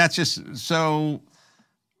 that's just so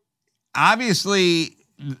obviously.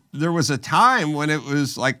 There was a time when it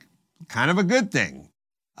was like kind of a good thing.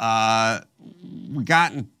 We've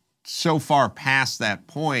gotten so far past that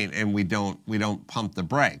point, and we don't pump the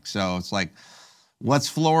brakes. So it's like, what's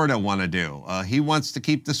Florida want to do? He wants to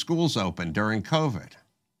keep the schools open during COVID.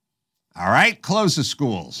 All right, close the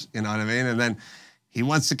schools. You know what I mean? And then he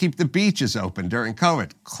wants to keep the beaches open during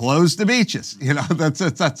COVID. Close the beaches. You know,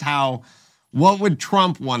 that's how. What would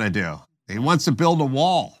Trump want to do? He wants to build a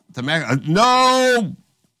wall to make.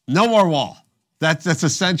 No more wall. That's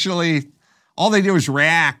essentially all they do is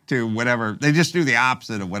react to whatever. They just do the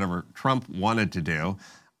opposite of whatever Trump wanted to do,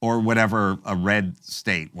 or whatever a red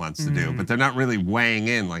state wants to do. But they're not really weighing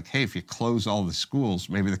in like, hey, if you close all the schools,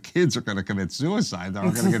 maybe the kids are going to commit suicide. They're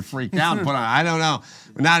all going to get freaked out and put on. I don't know.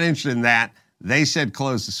 We're not interested in that. They said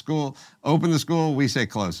close the school, open the school. We say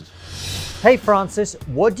close it. Hey Francis,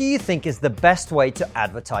 what do you think is the best way to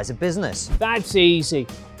advertise a business? That's easy.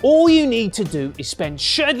 All you need to do is spend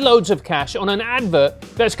shed loads of cash on an advert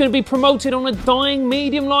that's going to be promoted on a dying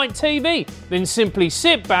medium like TV. Then simply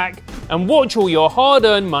sit back and watch all your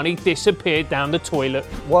hard-earned money disappear down the toilet.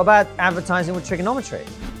 What about advertising with trigonometry?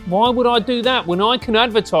 Why would I do that when I can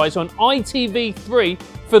advertise on ITV3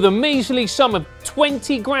 for the measly sum of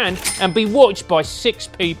 20 grand and be watched by 6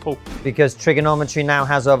 people? Because trigonometry now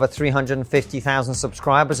has over 350,000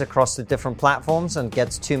 subscribers across the different platforms and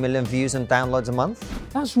gets 2 million views and downloads a month?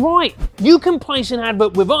 That's right. You can place an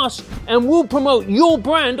advert with us and we'll promote your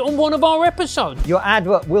brand on one of our episodes. Your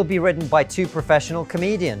advert will be written by 2 professional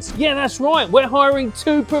comedians. Yeah, that's right. We're hiring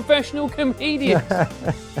 2 professional comedians.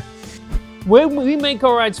 Where we make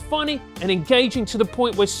our ads funny and engaging to the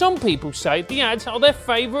point where some people say the ads are their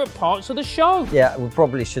favourite parts of the show. Yeah, we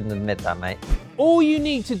probably shouldn't admit that, mate. All you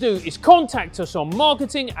need to do is contact us on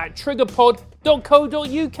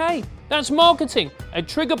marketing@triggerpod.co.uk. That's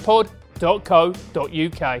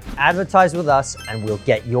marketing@triggerpod.co.uk. Advertise with us and we'll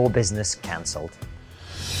get your business cancelled.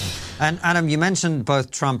 And Adam, you mentioned both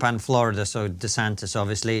Trump and Florida, so DeSantis,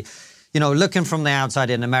 obviously. You know, looking from the outside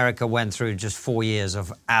in, America went through just 4 years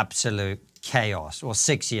of absolute chaos, or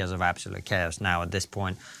 6 years of absolute chaos now at this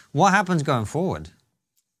point. What happens going forward?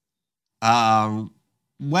 Well,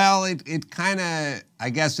 it kind of, I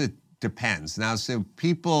guess it depends. Now, so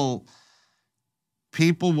people,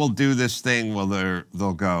 people will do this thing where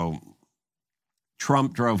they'll go,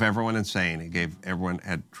 Trump drove everyone insane. He gave everyone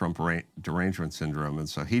had Trump derangement syndrome, and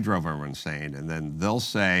so he drove everyone insane. And then they'll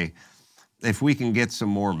say, if we can get some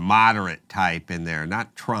more moderate type in there,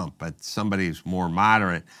 not Trump, but somebody who's more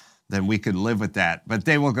moderate, then we could live with that. But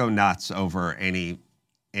they will go nuts over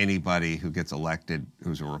anybody who gets elected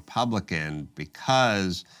who's a Republican,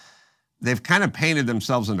 because they've kind of painted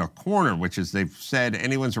themselves into a corner, which is they've said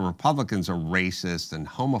anyone's a Republican's a racist and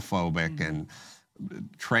homophobic and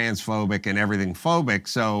transphobic and everything phobic.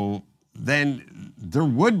 So then there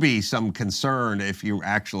would be some concern if you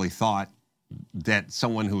actually thought that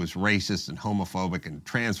someone who was racist and homophobic and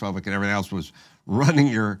transphobic and everything else was running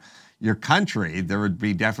your country. There would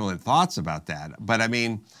be definite thoughts about that. But I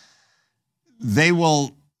mean,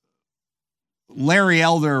 Larry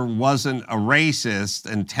Elder wasn't a racist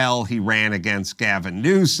until he ran against Gavin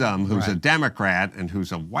Newsom, who's a Democrat and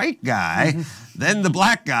who's a white guy. Then the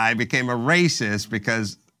black guy became a racist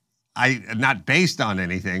because not based on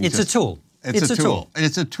anything. It's a tool. It's a tool.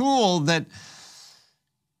 It's a tool that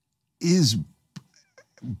is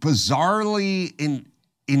bizarrely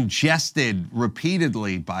ingested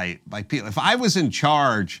repeatedly by people. If I was in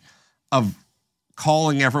charge of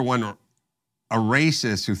calling everyone a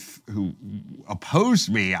racist who opposed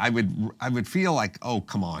me, I would feel like, oh,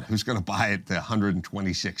 come on, who's going to buy it the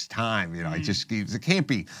 126th time? You know, it can't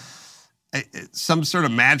be some sort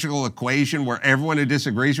of magical equation where everyone who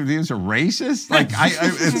disagrees with you is a racist. Like,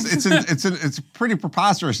 it's a pretty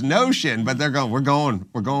preposterous notion, but they're going, we're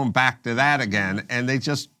going back to that again, and they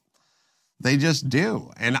just do,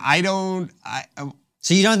 and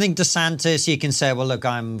So you don't think DeSantis, you can say, well, look,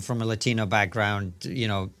 I'm from a Latino background, you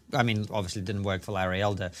know, I mean, obviously it didn't work for Larry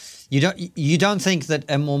Elder. You don't think that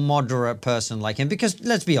a more moderate person like him, because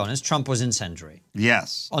let's be honest, Trump was incendiary.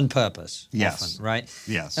 Yes. On purpose. Yes. Often, right?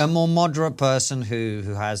 Yes. A more moderate person who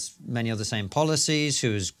has many of the same policies,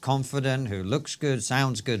 who's confident, who looks good,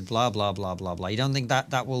 sounds good, blah, blah, blah, blah, blah. You don't think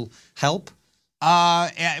that will help?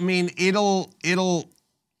 I mean, it'll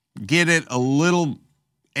get it a little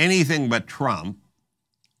anything but Trump,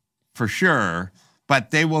 for sure,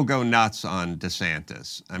 but they will go nuts on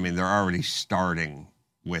DeSantis. I mean, they're already starting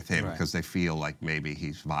with him because they feel like maybe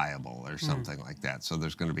he's viable or something like that. So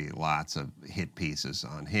there's going to be lots of hit pieces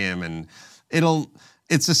on him, and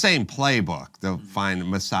it's the same playbook. They'll find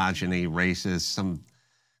misogyny, racist, some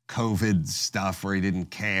COVID stuff where he didn't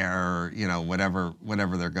care, you know, whatever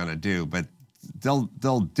they're going to do, but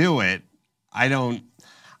they'll do it. I don't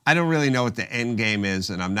really know what the end game is,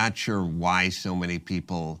 and I'm not sure why so many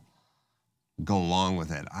people go along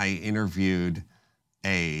with it. I interviewed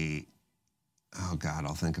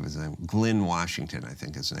I'll think of his name, Glenn Washington, I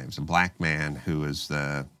think his name. He's a black man who is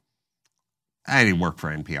he worked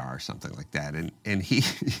for NPR or something like that. And he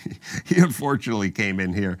unfortunately came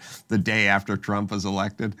in here the day after Trump was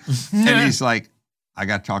elected. And he's like, I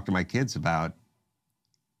got to talk to my kids about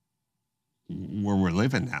where we're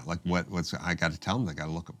living now. Like I got to tell them, they got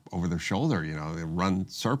to look over their shoulder, you know, they run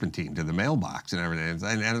serpentine to the mailbox and everything.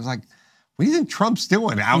 And I was like, what do you think Trump's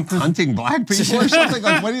doing? Out hunting black people or something?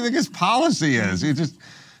 Like, what do you think his policy is? You just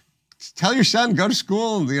tell your son, go to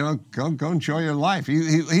school, you know, go enjoy your life.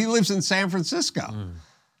 He lives in San Francisco.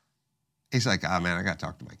 He's like, oh man, I got to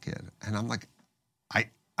talk to my kid. And I'm like, I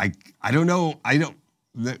don't know.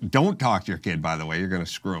 Don't talk to your kid, by the way. You're going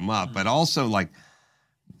to screw him up. But also, like,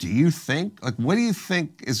 what do you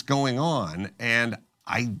think is going on? And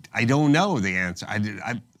I don't know the answer.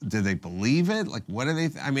 Do they believe it? Like, what do they?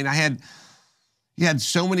 I mean, you had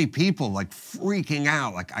so many people like freaking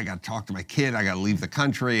out. Like, I got to talk to my kid. I got to leave the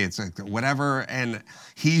country. It's like whatever. And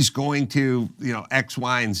he's going to, you know, X,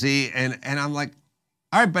 Y, and Z. And I'm like,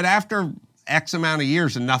 all right, but after X amount of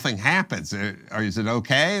years and nothing happens, is it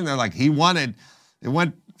okay? And they're like, it went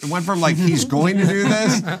from like he's going to do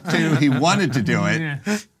this to he wanted to do it.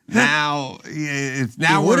 Yeah. Now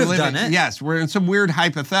we're living. Done it. Yes, we're in some weird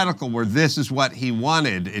hypothetical where this is what he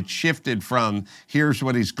wanted. It shifted from here's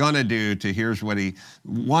what he's gonna do to here's what he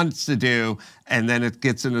wants to do, and then it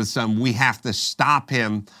gets into some we have to stop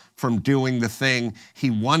him from doing the thing he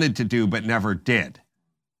wanted to do but never did.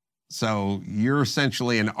 So you're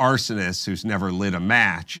essentially an arsonist who's never lit a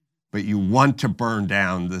match, but you want to burn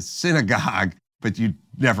down the synagogue, but you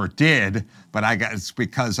never did. But it's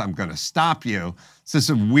because I'm going to stop you. It's just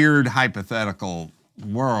a weird hypothetical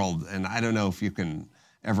world, and I don't know if you can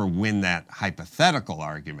ever win that hypothetical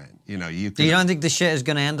argument. You know, you don't think the shit is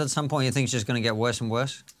going to end at some point? You think it's just going to get worse and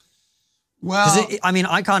worse? Well,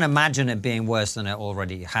 I can't imagine it being worse than it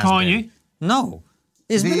already has been. Can't you? No.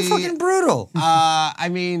 It's been fucking brutal. I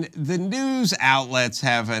mean, the news outlets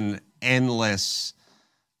have an endless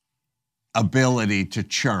ability to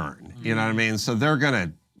churn. You know what I mean? So they're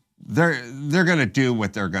gonna do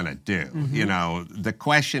what they're gonna do. You know, the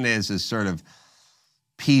question is sort of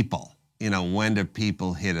people. You know, when do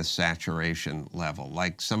people hit a saturation level?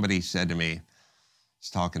 Like somebody said to me, I was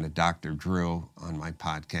talking to Dr. Drew on my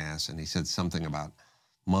podcast, and he said something about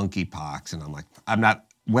monkeypox, and I'm like, I'm not.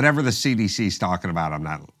 Whatever the CDC's talking about,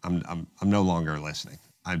 I'm no longer listening.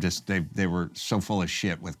 I'm just, they were so full of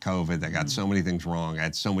shit with COVID. They got so many things wrong. I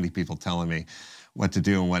had so many people telling me what to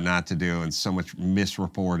do and what not to do, and so much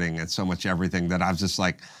misreporting and so much everything that I was just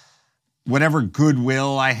like, whatever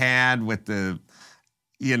goodwill I had with the,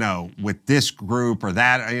 you know, with this group or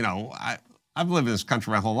that, you know, I've lived in this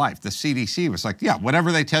country my whole life. The CDC was like, yeah,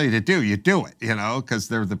 whatever they tell you to do, you do it, you know, because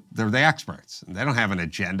they're the experts. And they don't have an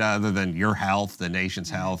agenda other than your health, the nation's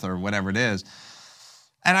health, or whatever it is.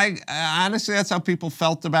 And I honestly, that's how people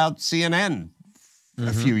felt about CNN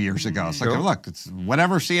a few years ago. It's like, oh, look, it's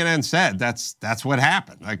whatever CNN said, that's what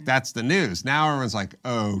happened. Like, that's the news. Now everyone's like,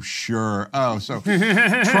 oh, sure. Oh, so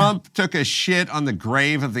Trump took a shit on the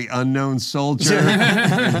grave of the unknown soldier.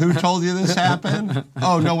 And who told you this happened?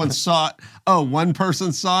 Oh, no one saw it. Oh, one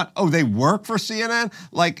person saw it. Oh, they work for CNN?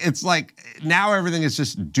 Like, it's like now everything is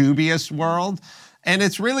just dubious world. And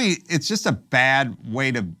it's just a bad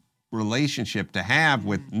relationship to have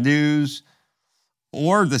with news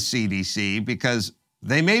or the CDC, because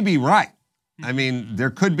they may be right. I mean, there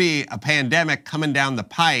could be a pandemic coming down the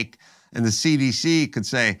pike and the CDC could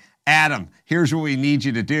say, Adam, here's what we need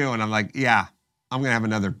you to do. And I'm like, yeah, I'm going to have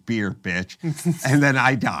another beer, bitch. And then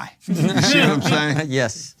I die. You see what I'm saying?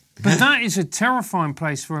 Yes. But that is a terrifying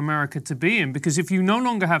place for America to be in, because if you no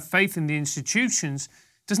longer have faith in the institutions,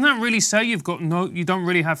 doesn't that really say you don't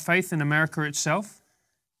really have faith in America itself?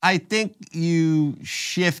 I think you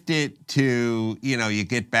shift it to, you know, you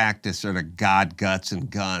get back to sort of God, guts, and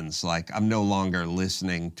guns. Like, I'm no longer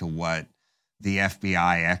listening to what the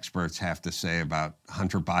FBI experts have to say about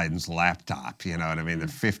Hunter Biden's laptop. You know what I mean? The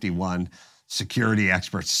 51 security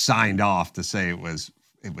experts signed off to say it was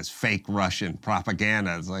fake Russian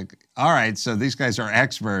propaganda. It's like, all right, so these guys are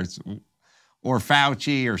experts, or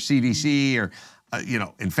Fauci or CDC or, you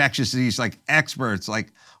know, infectious disease, like experts,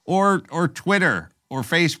 like, or Twitter or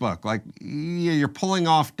Facebook. Like, you're pulling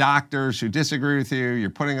off doctors who disagree with you. You're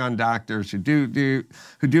putting on doctors who do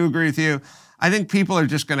agree with you. I think people are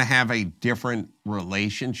just going to have a different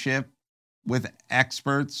relationship with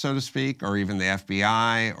experts, so to speak, or even the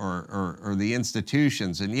FBI or the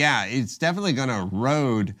institutions. And yeah, it's definitely going to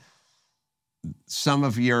erode some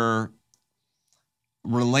of your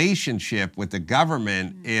relationship with the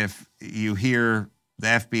government if you hear the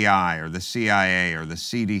FBI or the CIA or the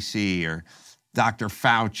CDC or Dr.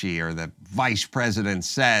 Fauci or the vice president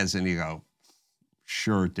says, and you go,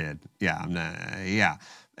 sure it did. Yeah, yeah.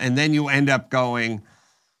 And then you end up going,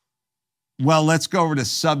 well, let's go over to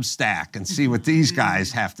Substack and see what these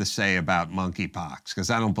guys have to say about monkeypox, because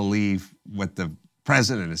I don't believe what the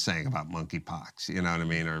president is saying about monkeypox. You know what I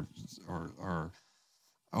mean?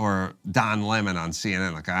 Or Don Lemon on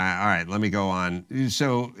CNN. Like, all right, let me go on.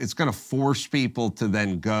 So it's going to force people to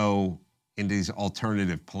then go into these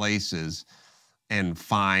alternative places and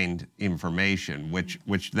find information,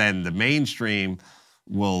 which then the mainstream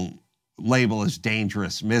will label as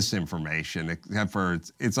dangerous misinformation, except for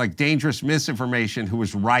it's like dangerous misinformation who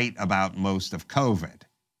was right about most of COVID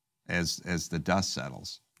as the dust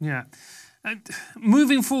settles. Yeah.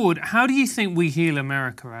 Moving forward, how do you think we heal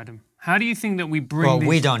America, Adam? How do you think that we bring Well,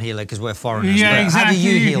 we don't heal it because we're foreigners. Yeah, but exactly. How do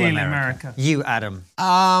you heal heal America? You, Adam.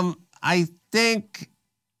 I think,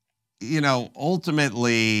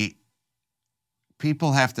 ultimately,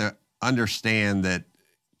 people have to understand that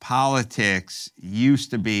politics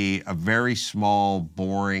used to be a very small,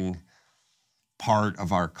 boring part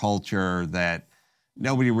of our culture that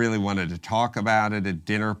nobody really wanted to talk about at a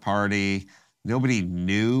dinner party. Nobody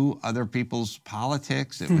knew other people's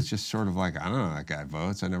politics. It was just sort of like, I don't know, that guy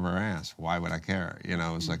votes. I never asked. Why would I care? It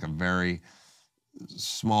was like a very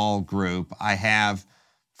small group. I have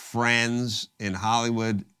friends in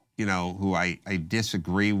Hollywood, who I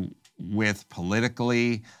disagree with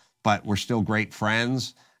politically, but we're still great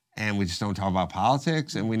friends, and we just don't talk about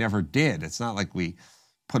politics, and we never did. It's not like we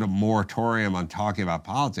put a moratorium on talking about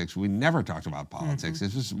politics. We never talked about politics. It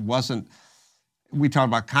just wasn't. We talk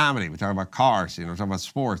about comedy. We talk about cars. We talk about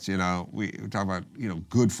sports. We talk about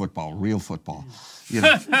good football, real football.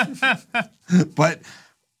 But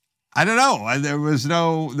I don't know.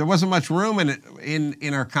 There wasn't much room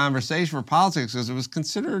in our conversation for politics because it was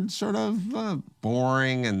considered sort of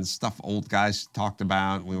boring and stuff old guys talked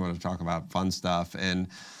about. We want to talk about fun stuff, and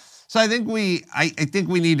so I think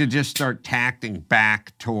we need to just start tacting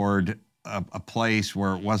back toward a place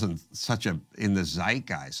where it wasn't in the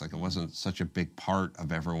zeitgeist, like it wasn't such a big part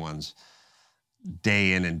of everyone's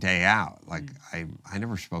day in and day out. Like I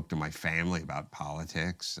never spoke to my family about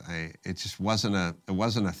politics. It just wasn't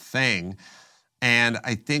a thing. And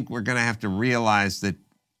I think we're going to have to realize that,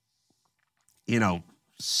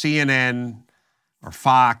 CNN or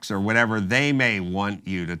Fox or whatever, they may want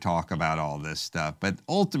you to talk about all this stuff, but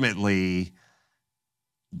ultimately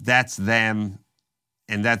that's them,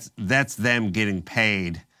 and that's them getting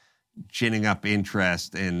paid, ginning up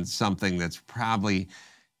interest in something that's probably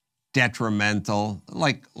detrimental.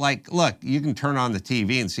 Like, look, you can turn on the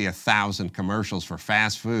TV and see 1,000 commercials for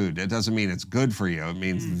fast food. It doesn't mean it's good for you. It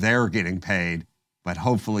means they're getting paid, but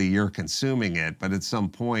hopefully you're consuming it. But at some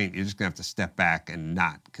point, you're just gonna have to step back and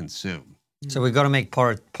not consume. So we've got to make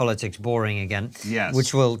politics boring again, yes,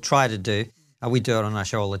 which we'll try to do. We do it on our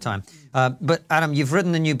show all the time. But Adam, you've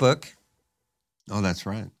written a new book. Oh, that's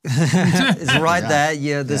right. It's right there.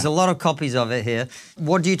 Yeah, there's a lot of copies of it here.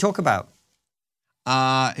 What do you talk about?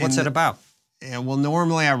 What's it about? Yeah, well,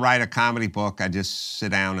 normally I write a comedy book. I just sit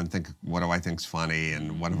down and think, what do I think's funny,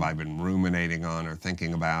 and what have I been ruminating on or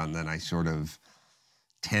thinking about, and then I sort of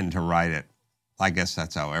tend to write it. I guess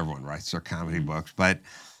that's how everyone writes their comedy books. But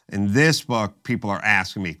in this book, people are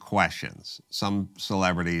asking me questions. Some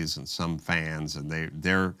celebrities and some fans, and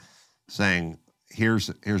they're saying, "Here's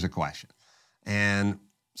a question," and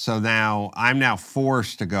so now I'm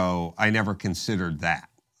forced to go. I never considered that.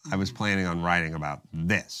 I was planning on writing about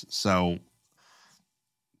this. So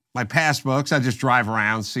my past books, I just drive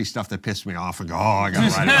around, see stuff that pissed me off and go, oh, I got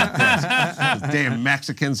to write about this. Those damn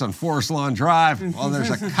Mexicans on Forest Lawn Drive. Well, there's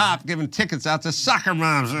a cop giving tickets out to soccer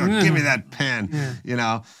moms. Oh, give me that pen.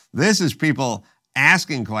 This is people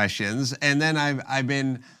asking questions. And then I've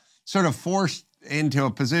been sort of forced into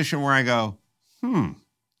a position where I go,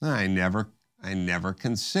 I never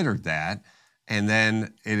considered that. And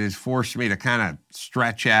then it has forced me to kind of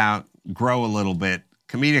stretch out, grow a little bit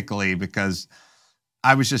comedically, because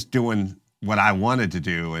I was just doing what I wanted to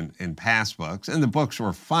do in past books. And the books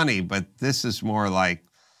were funny, but this is more like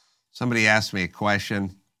somebody asked me a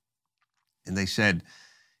question and they said,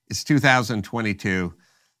 it's 2022.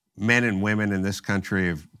 Men and women in this country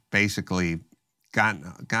have basically gotten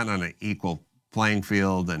on an equal playing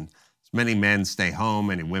field, and many men stay home,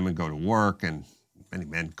 many women go to work, and many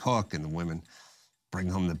men cook, and the women bring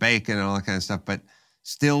home the bacon and all that kind of stuff. But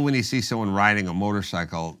still, when you see someone riding a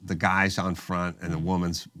motorcycle, the guy's on front and the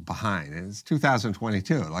woman's behind. And it's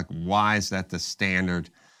 2022. Like, why is that the standard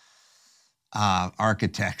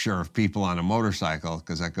architecture of people on a motorcycle?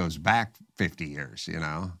 Because that goes back 50 years,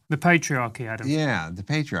 The patriarchy, Adam. Yeah, the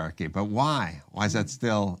patriarchy. But why? Why is that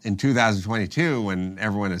still in 2022 when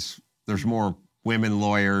there's more women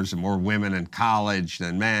lawyers and more women in college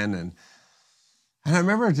than men? And I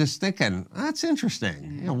remember just thinking, that's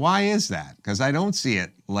interesting. Why is that? Because I don't see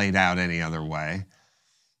it laid out any other way.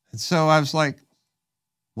 And so I was like,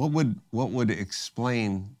 what would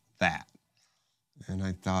explain that? And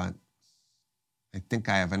I thought, I think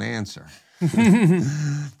I have an answer.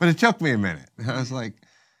 But it took me a minute. I was like,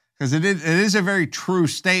 because it is a very true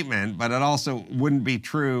statement, but it also wouldn't be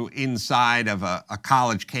true inside of a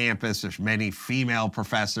college campus. There's many female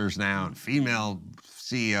professors now and female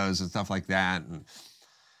CEOs and stuff like that. And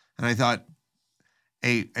I thought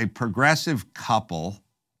a progressive couple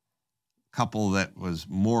that was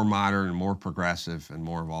more modern and more progressive and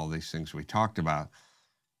more of all these things we talked about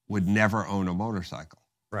would never own a motorcycle.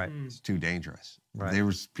 Right. It's too dangerous.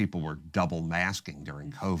 Right. People were double masking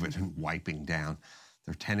during COVID and wiping down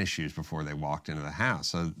their tennis shoes before they walked into the house.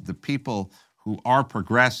 So the people who are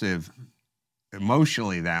progressive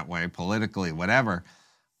emotionally that way, politically, whatever,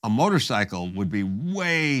 a motorcycle would be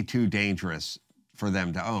way too dangerous for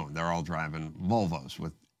them to own. They're all driving Volvos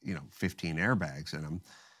with, 15 airbags in them.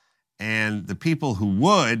 And the people who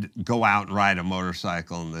would go out and ride a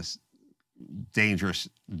motorcycle in this dangerous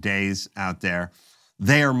days out there,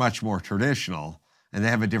 they are much more traditional, and they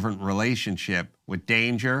have a different relationship with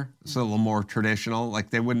danger. It's a little more traditional. Like,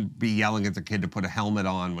 they wouldn't be yelling at the kid to put a helmet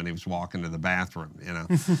on when he was walking to the bathroom,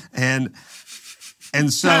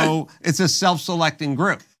 And so it's a self-selecting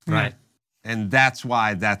group. Right. And that's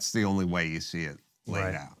why that's the only way you see it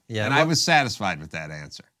laid out. Yeah. And I was satisfied with that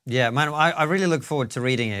answer. Yeah, man, I really look forward to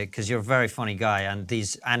reading it because you're a very funny guy, and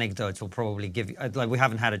these anecdotes will probably give you, we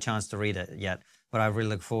haven't had a chance to read it yet, but I really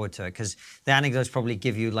look forward to it because the anecdotes probably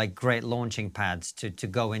give you great launching pads to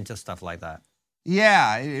go into stuff like that.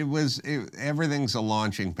 Yeah, everything's a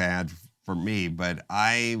launching pad for me, but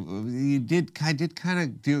I did kind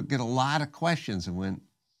of get a lot of questions and went,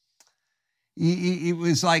 it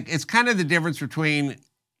was like, it's kind of the difference between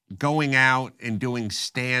going out and doing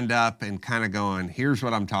stand-up and kind of going, here's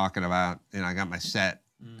what I'm talking about, and I got my set,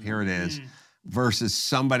 here it is, versus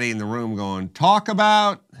somebody in the room going, talk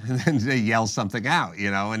about, and then they yell something out,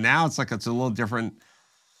 and now it's like it's a little different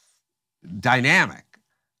dynamic.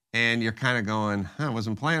 And you're kind of going, I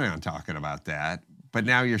wasn't planning on talking about that. But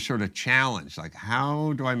now you're sort of challenged, like,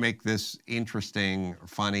 how do I make this interesting,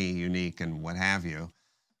 funny, unique, and what have you,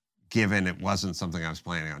 given it wasn't something I was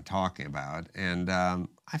planning on talking about. And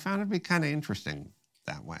I found it to be kind of interesting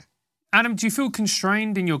that way. Adam, do you feel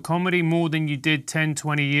constrained in your comedy more than you did 10,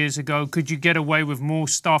 20 years ago? Could you get away with more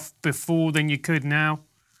stuff before than you could now?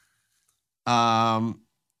 I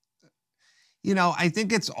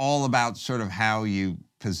think it's all about sort of how you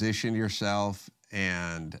position yourself.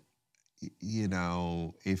 And,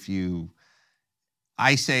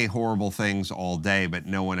 I say horrible things all day, but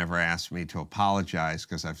no one ever asks me to apologize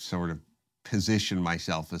because I've sort of positioned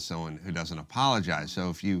myself as someone who doesn't apologize.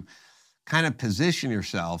 So if you kind of position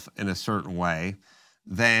yourself in a certain way,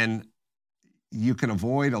 then you can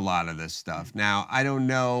avoid a lot of this stuff. Now, I don't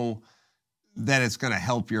know that it's going to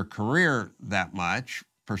help your career that much,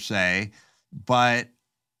 per se, but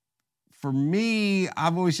for me,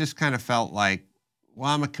 I've always just kind of felt like, well,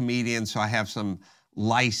 I'm a comedian, so I have some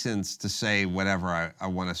license to say whatever I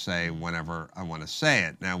want to say whenever I want to say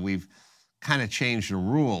it. Now, we've kind of changed the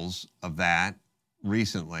rules of that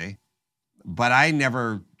recently, but I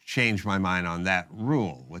never changed my mind on that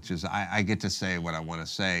rule, which is I get to say what I want to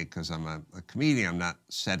say because I'm a comedian. I'm not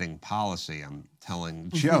setting policy. I'm telling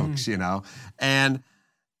jokes, And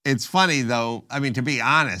it's funny, though. I mean, to be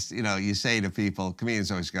honest, you say to people, comedians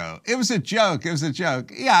always go, it was a joke. It was a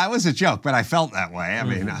joke. Yeah, it was a joke, but I felt that way. I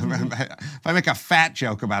mean, if I make a fat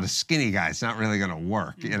joke about a skinny guy, it's not really going to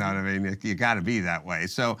work. You know what I mean? You got to be that way.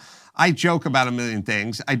 So I joke about a million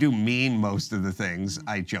things. I do mean most of the things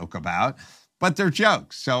I joke about, but they're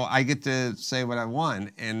jokes. So I get to say what I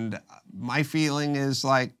want. And my feeling is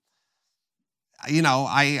like,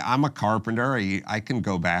 I'm a carpenter. I can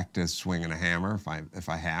go back to swinging a hammer if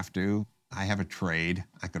I have to. I have a trade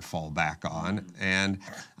I could fall back on, and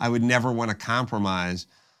I would never want to compromise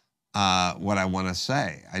what I want to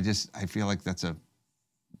say. I feel like that's a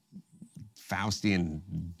Faustian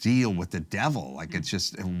deal with the devil. Like, it's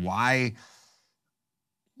just, why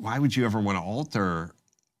would you ever want to alter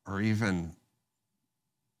or even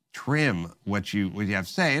trim what you have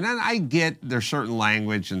to say? And I get there's certain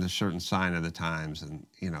language and there's certain sign of the times and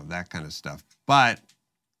that kind of stuff, but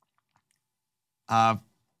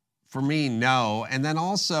for me, no. And then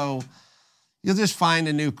also you'll just find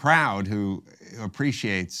a new crowd who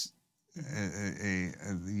appreciates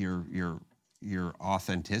your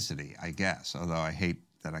authenticity, I guess, although I hate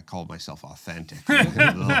that I called myself authentic.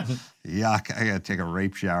 Yuck, I gotta take a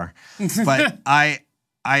rape shower. But I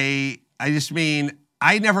just mean,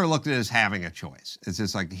 I never looked at it as having a choice. It's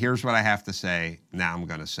just like, here's what I have to say. Now I'm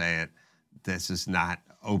going to say it. This is not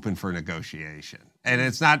open for negotiation. And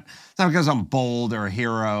it's not because I'm bold or a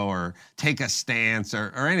hero or take a stance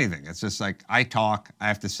or anything. It's just like, I talk. I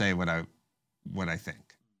have to say what I think.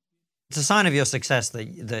 It's a sign of your success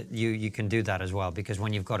that you can do that as well, because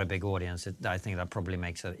when you've got a big audience, I think that probably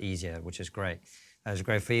makes it easier, which is great. That was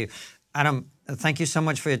great for you. Adam, thank you so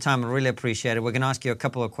much for your time. I really appreciate it. We're going to ask you a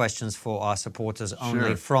couple of questions for our supporters,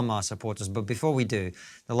 only from our supporters. But before we do,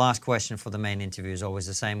 the last question for the main interview is always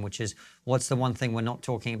the same, which is, what's the one thing we're not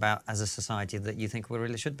talking about as a society that you think we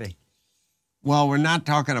really should be? Well, we're not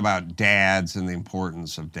talking about dads and the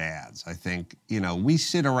importance of dads. I think, we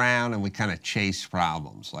sit around and we kind of chase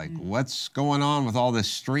problems. Like, what's going on with all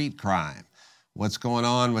this street crime? What's going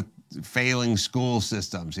on with failing school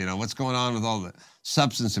systems? What's going on with all the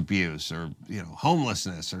substance abuse or,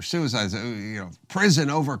 homelessness or suicides, prison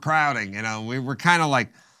overcrowding? We're kind of like,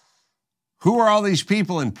 who are all these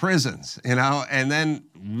people in prisons? And then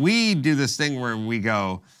we do this thing where we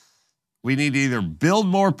go, we need to either build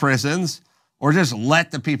more prisons or just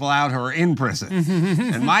let the people out who are in prison.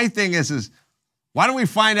 And my thing is why don't we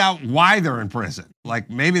find out why they're in prison? Like,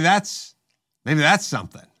 maybe that's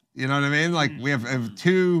something. You know what I mean? Like, we have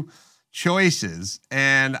two choices,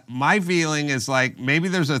 and my feeling is like, maybe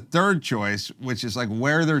there's a third choice, which is like,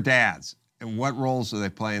 where are their dads and what roles do they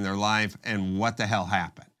play in their life and what the hell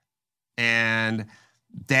happened? And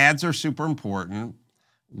dads are super important.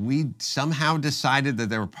 We somehow decided that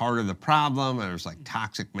they were part of the problem. There was like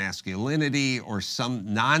toxic masculinity or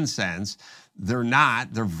some nonsense. They're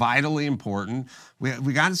not. They're vitally important.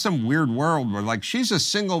 We got in some weird world where, like, she's a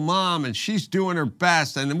single mom and she's doing her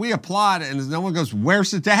best, and then we applaud it, and no one goes,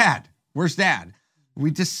 where's the dad? Where's dad?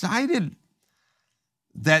 We decided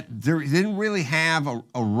that they didn't really have a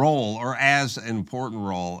role or as an important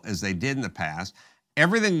role as they did in the past,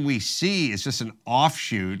 everything we see is just an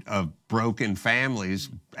offshoot of broken families,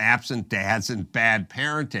 absent dads, and bad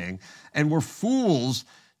parenting. And we're fools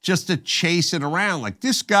just to chase it around. Like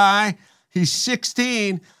this guy, he's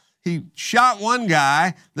 16, he shot one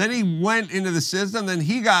guy, then he went into the system, then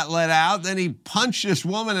he got let out, then he punched this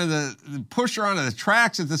woman and pushed her onto the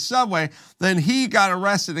tracks at the subway, then he got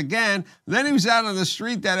arrested again, then he was out on the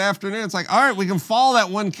street that afternoon. It's like, all right, we can follow that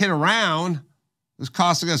one kid around. It's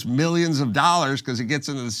costing us millions of dollars because he gets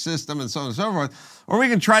into the system and so on and so forth. Or we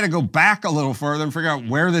can try to go back a little further and figure out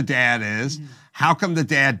where the dad is. How come the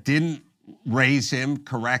dad didn't raise him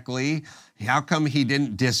correctly? How come he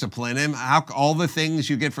didn't discipline him? All the things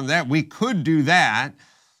you get from that. We could do that.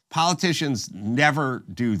 Politicians never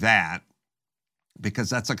do that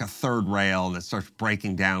because that's like a third rail that starts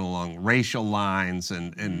breaking down along racial lines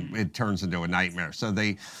and it turns into a nightmare. So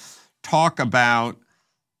they talk about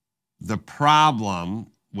the problem,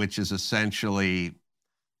 which is essentially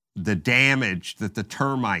the damage that the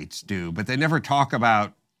termites do, but they never talk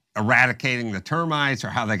about eradicating the termites or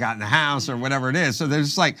how they got in the house or whatever it is. So there's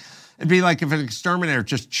just like, it'd be like if an exterminator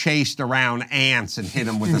just chased around ants and hit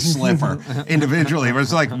them with a slipper individually. But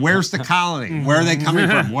it's like, where's the colony? Where are they coming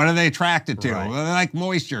from? What are they attracted to? Right. Well, they like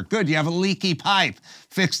moisture. Good, you have a leaky pipe.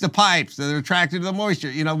 Fix the pipes. They're attracted to the moisture.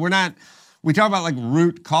 You know, we talk about like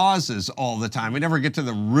root causes all the time. We never get to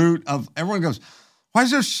the root of, everyone goes, why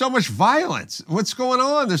is there so much violence? What's going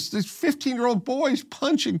on? There's 15-year-old boys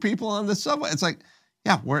punching people on the subway. It's like,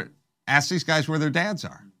 yeah, ask these guys where their dads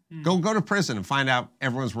are. Go to prison and find out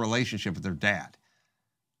everyone's relationship with their dad.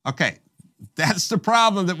 Okay, that's the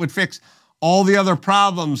problem that would fix all the other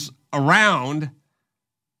problems around.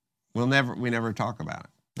 We never talk about it.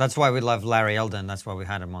 That's why we love Larry Elden. That's why we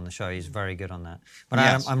had him on the show. He's very good on that. But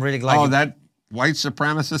Yes. Adam, I'm really glad. that white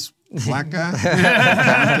supremacist black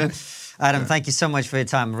guy? Adam, thank you so much for your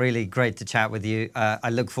time. Really great to chat with you.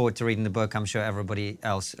 I look forward to reading the book. I'm sure everybody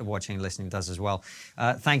else watching and listening does as well.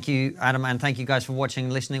 Thank you, Adam, and thank you guys for watching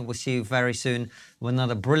and listening. We'll see you very soon with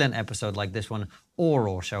another brilliant episode like this one or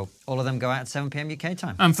Raw Show. All of them go out at 7 p.m. UK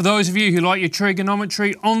time. And for those of you who like your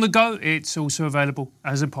trigonometry on the go, it's also available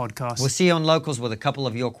as a podcast. We'll see you on Locals with a couple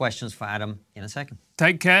of your questions for Adam in a second.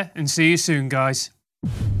 Take care and see you soon, guys.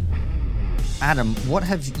 Adam, what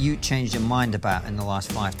have you changed your mind about in the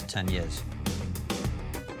last 5 to 10 years?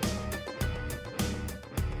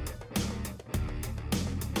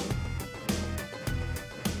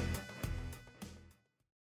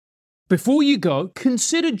 Before you go,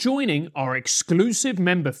 consider joining our exclusive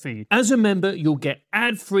member feed. As a member, you'll get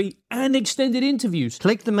ad-free and extended interviews.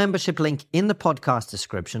 Click the membership link in the podcast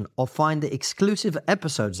description or find the exclusive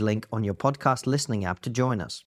episodes link on your podcast listening app to join us.